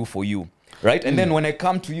I do for you, right? And then when I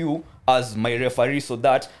come to you as my referee, so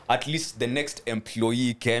that at least the next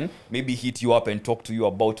employee can maybe hit you up and talk to you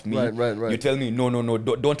about me. Right. You tell me, no,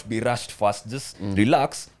 don't be rushed fast. Just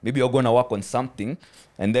relax. Maybe you're going to work on something,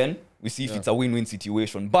 and then we see if it's a win-win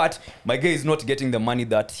situation. But my guy is not getting the money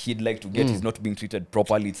that he'd like to get. He's not being treated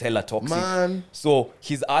properly. It's hella toxic. Man. So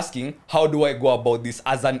he's asking, how do I go about this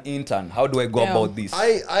as an intern? How do I go Yeah. about this?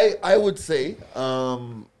 I would say,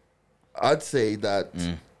 I'd say that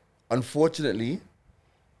unfortunately,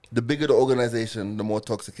 the bigger the organization, the more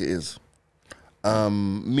toxic it is.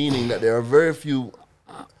 Meaning that there are very few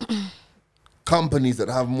companies that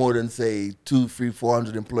have more than, say, 200, 300,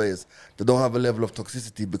 400 employees that don't have a level of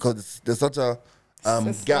toxicity because there's such a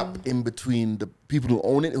System. gap in between the people who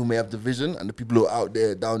own it, who may have the vision, and the people who are out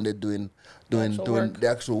there, down there doing the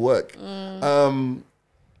actual work.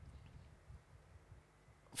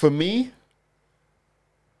 For me,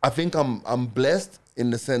 I think I'm blessed in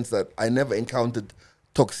the sense that I never encountered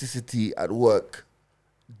toxicity at work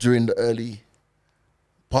during the early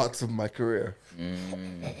parts of my career.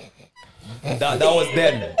 That was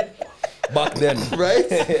then. Back then. Right?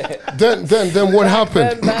 Then what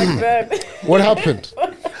happened? Back then. What happened?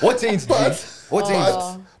 What changed? G? What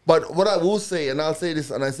changed? But what I will say, and I'll say this,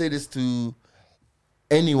 and I say this to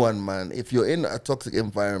anyone, man, if you're in a toxic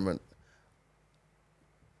environment,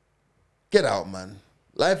 get out, man.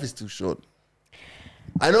 Life is too short.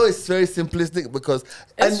 I know it's very simplistic because,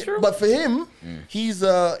 but for him, he's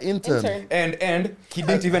an intern. And he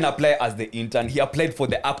didn't even apply as the intern. He applied for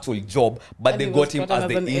the actual job, but they got him as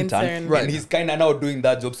the intern. Right. And he's kind of now doing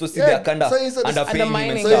that job. So see, they're kind of underpaying him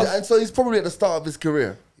and stuff. So he's probably at the start of his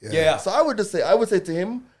career. Yeah. So I would say to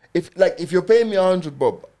him, if you're paying me 100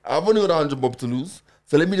 bob, I've only got 100 bob to lose.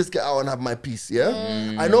 So let me just get out and have my peace,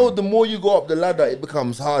 yeah? I know the more you go up the ladder, it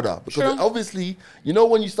becomes harder. Because obviously, you know,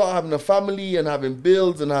 when you start having a family and having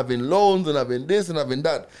bills and having loans and having this and having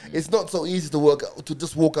that, it's not so easy to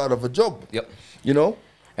just walk out of a job. Yep. You know?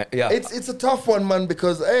 Yeah. It's a tough one, man,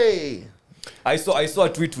 because, hey... I saw a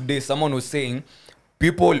tweet today. Someone was saying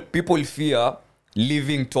people fear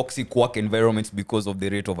leaving toxic work environments because of the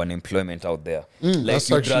rate of unemployment out there. Like that's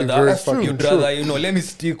you'd rather, you know, let me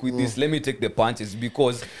stick with this, let me take the punches,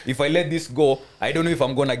 because if I let this go, I don't know if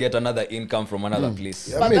I'm gonna get another income from another place.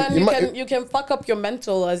 Yeah, but then you can fuck up your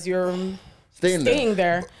mental as you're staying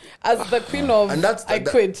there. As the queen of I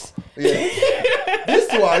quit. Yeah.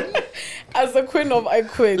 This one, as the queen of I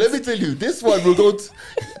quit. Let me tell you, this one will go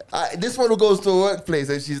this one who goes to a workplace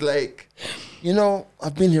and she's like, you know,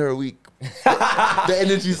 I've been here a week. The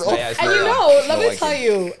energy's off. And you know, let me tell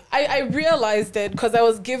you, I realized it because I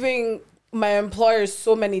was giving my employers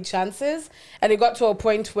so many chances, and it got to a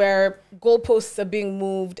point where goalposts are being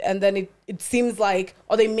moved, and then it seems like,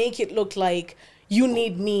 or they make it look like, you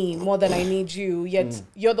need me more than I need you, yet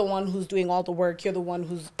you're the one who's doing all the work, you're the one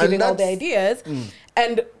who's giving all the ideas.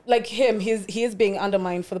 And like him, he is being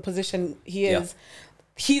undermined for the position he is.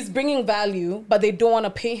 He's bringing value, but they don't want to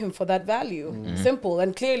pay him for that value. Simple.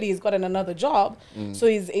 And clearly he's gotten another job, so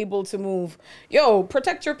he's able to move. Yo,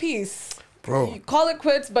 protect your peace. Bro. You call it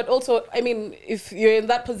quits, but also, I mean, if you're in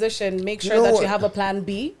that position, make sure that you have a plan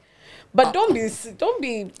B. But don't be,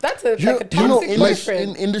 that's like a toxic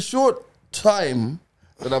boyfriend. In the short time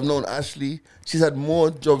that I've known Ashley, she's had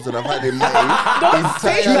more jobs than I've had in my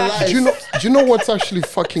entire life. Do you know what's actually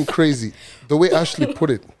fucking crazy? The way Ashley put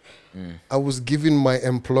it. I was giving my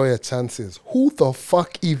employer chances. Who the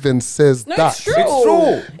fuck even says that? It's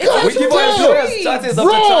true. We give our employers chances after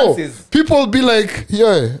chances. People be like,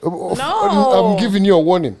 yeah, I'm giving you a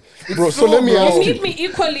warning. Bro, so let me ask you. You need me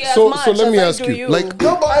equally as much so let me as ask I do you. you. Like,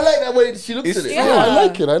 no, but I like that way she looks at it. Yeah, I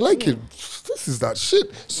like it. This is that shit.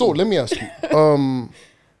 So let me ask you.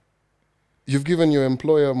 You've given your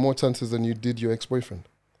employer more chances than you did your ex-boyfriend.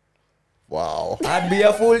 Wow. I'd be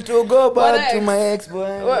a fool to go back to my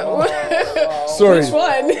ex-boyfriend. Sorry. Which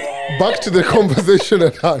one? Back to the conversation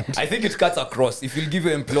at hand. I think it cuts across. If you give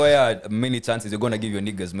your employer many chances, you're gonna give your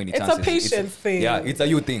niggas many chances. It's a patience thing. Yeah, it's a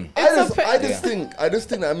you thing. I just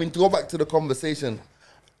think, I mean, to go back to the conversation,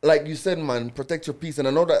 like you said, man, protect your peace. And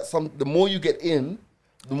I know that the more you get in,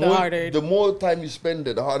 the more time you spend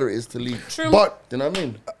there, the harder it is to leave. True. But you know what I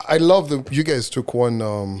mean? I love that you guys took one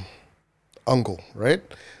angle, right?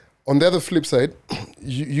 On the other flip side,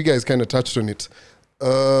 you guys kind of touched on it.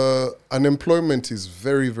 Unemployment is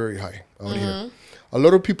very, very high out here. A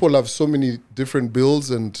lot of people have so many different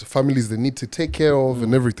bills and families they need to take care of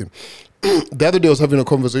and everything. The other day I was having a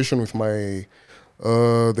conversation with my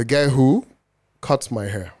the guy who cuts my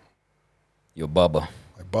hair. Your barber.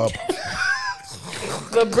 My barber.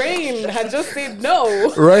 The brain had just said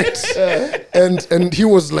no. Right? And he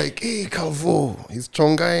was like, hey, Calvo, he's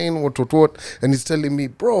chongain, what. And he's telling me,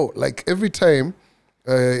 bro, like every time,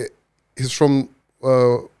 he's from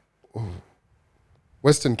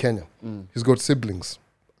Western Kenya. He's got siblings,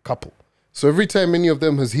 a couple. So every time any of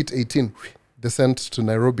them has hit 18, they sent to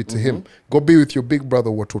Nairobi to him. Go be with your big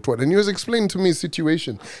brother, what. And he was explaining to me his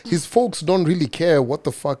situation. His folks don't really care what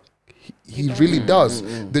the fuck he really does.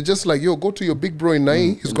 They're just like, yo, go to your big bro in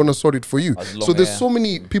Nai, he's gonna sort it for you. So there's so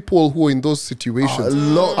many people who are in those situations. A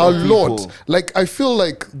lot. Like, I feel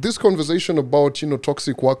like this conversation about,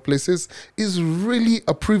 toxic workplaces is really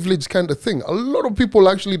a privileged kind of thing. A lot of people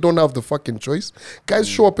actually don't have the fucking choice. Guys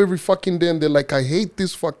show up every fucking day and they're like, I hate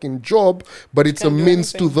this fucking job, but it's a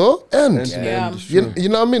means to the end. You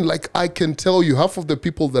know what I mean? Like, I can tell you half of the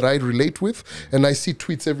people that I relate with, and I see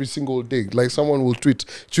tweets every single day. Like, someone will tweet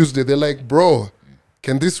Tuesday, they're like, bro,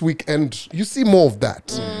 can this week end? You see more of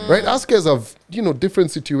that, right? Us guys have,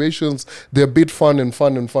 different situations. They're a bit fun.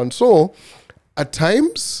 So at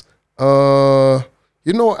times, with a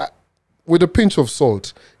pinch of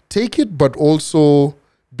salt, take it, but also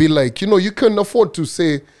be like, you can afford to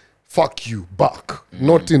say, fuck you back.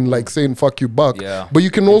 Not in like saying fuck you back, but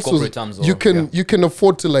you can also, you can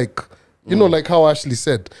afford to like, like how Ashley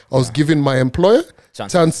said, I was giving my employer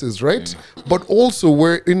chances, right? But also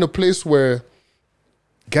we're in a place where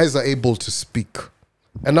guys are able to speak.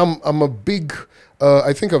 And I'm a big,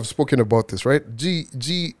 I think I've spoken about this, right?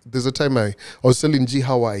 G, there's a time I was telling G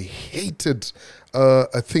how I hated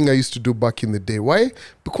a thing I used to do back in the day. Why?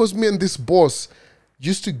 Because me and this boss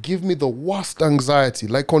used to give me the worst anxiety.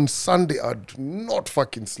 Like on Sunday, I'd not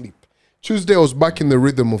fucking sleep. Tuesday, I was back in the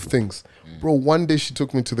rhythm of things. Bro, one day she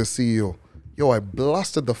took me to the CEO. Yo, I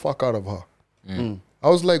blasted the fuck out of her. I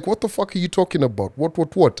was like, what the fuck are you talking about?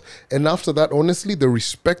 What? And after that, honestly, the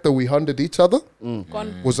respect that we handed each other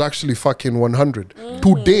was actually fucking 100.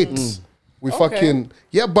 To date, we fucking...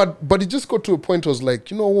 Yeah, but it just got to a point I was like,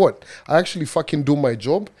 you know what? I actually fucking do my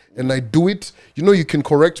job and I do it. You know, you can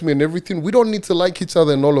correct me and everything. We don't need to like each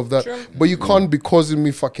other and all of that. But you can't be causing me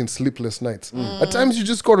fucking sleepless nights. At times, you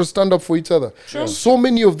just got to stand up for each other. So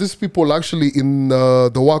many of these people actually in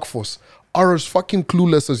the workforce are as fucking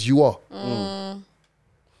clueless as you are.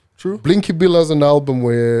 True. Blinky Bill has an album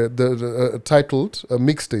where the titled a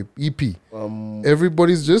mixtape EP.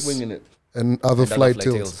 Everybody's just winging it. And other flight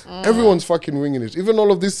tales. Everyone's fucking winging it. Even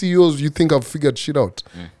all of these CEOs you think have figured shit out.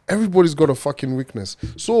 Everybody's got a fucking weakness.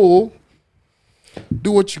 So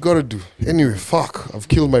do what you gotta do. Anyway, fuck. I've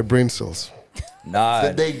killed my brain cells.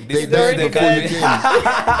 Nah, They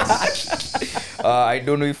I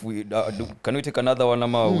don't know if we can we take another one.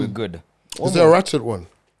 We're good. Is there a ratchet one?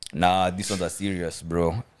 Nah, these ones are serious,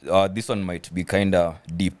 bro. This one might be kind of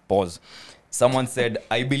deep. Pause. Someone said,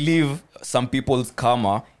 I believe some people's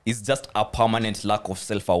karma is just a permanent lack of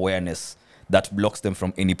self-awareness that blocks them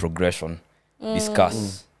from any progression.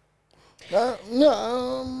 Discuss.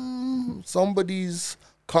 Somebody's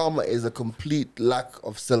karma is a complete lack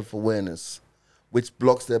of self-awareness, which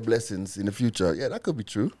blocks their blessings in the future. Yeah, that could be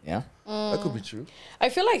true. Yeah. That could be true. I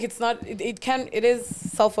feel like it's not. It is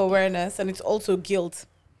self-awareness, and it's also guilt.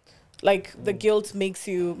 Like the guilt makes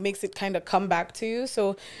it kind of come back to you.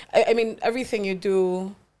 So I mean, everything you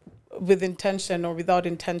do with intention or without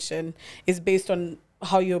intention is based on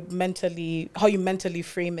how you mentally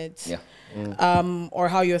frame it. Yeah. Or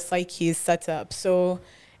how your psyche is set up. So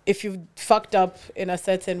if you've fucked up in a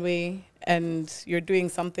certain way and you're doing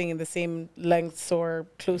something in the same lengths or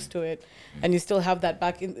close to it, and you still have that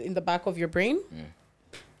back in the back of your brain,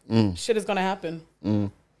 shit is gonna happen.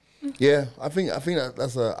 Yeah, I think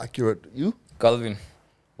that's accurate. You, Calvin,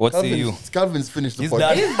 what say you? Calvin's finished the He's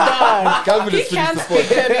podcast. done. Done. Calvin He has can't finished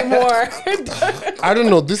the speak podcast. anymore. I don't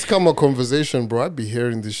know. This kind of conversation, bro, I'd be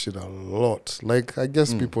hearing this shit a lot. Like, I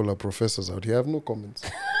guess people are professors out here. I have no comments.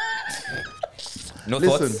 No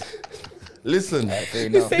thoughts? Listen.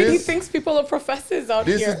 He said he thinks people are professors out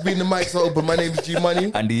This here. has been the Mics Are Open. My name is G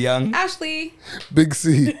Money. And the young. Ashley. Big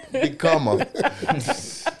C. Big Karma.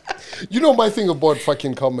 You know my thing about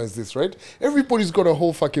fucking karma is this, right? Everybody's got a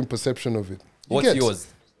whole fucking perception of it. What's yours?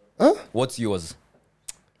 Huh? What's yours?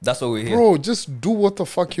 That's what we're here. Bro, just do what the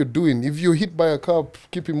fuck you're doing. If you're hit by a car,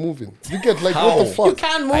 keep it moving. You get like, How? what the fuck? You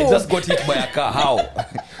can't move. I just got hit by a car. How?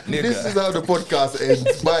 Nigga. This is how the podcast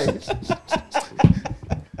ends. Bye.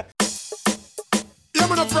 Yeah,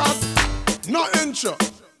 me no frost, no intro.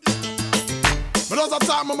 But just a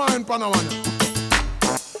talk my mind, Panawana.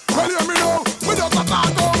 Well, hear me now, me just a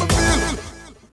talk over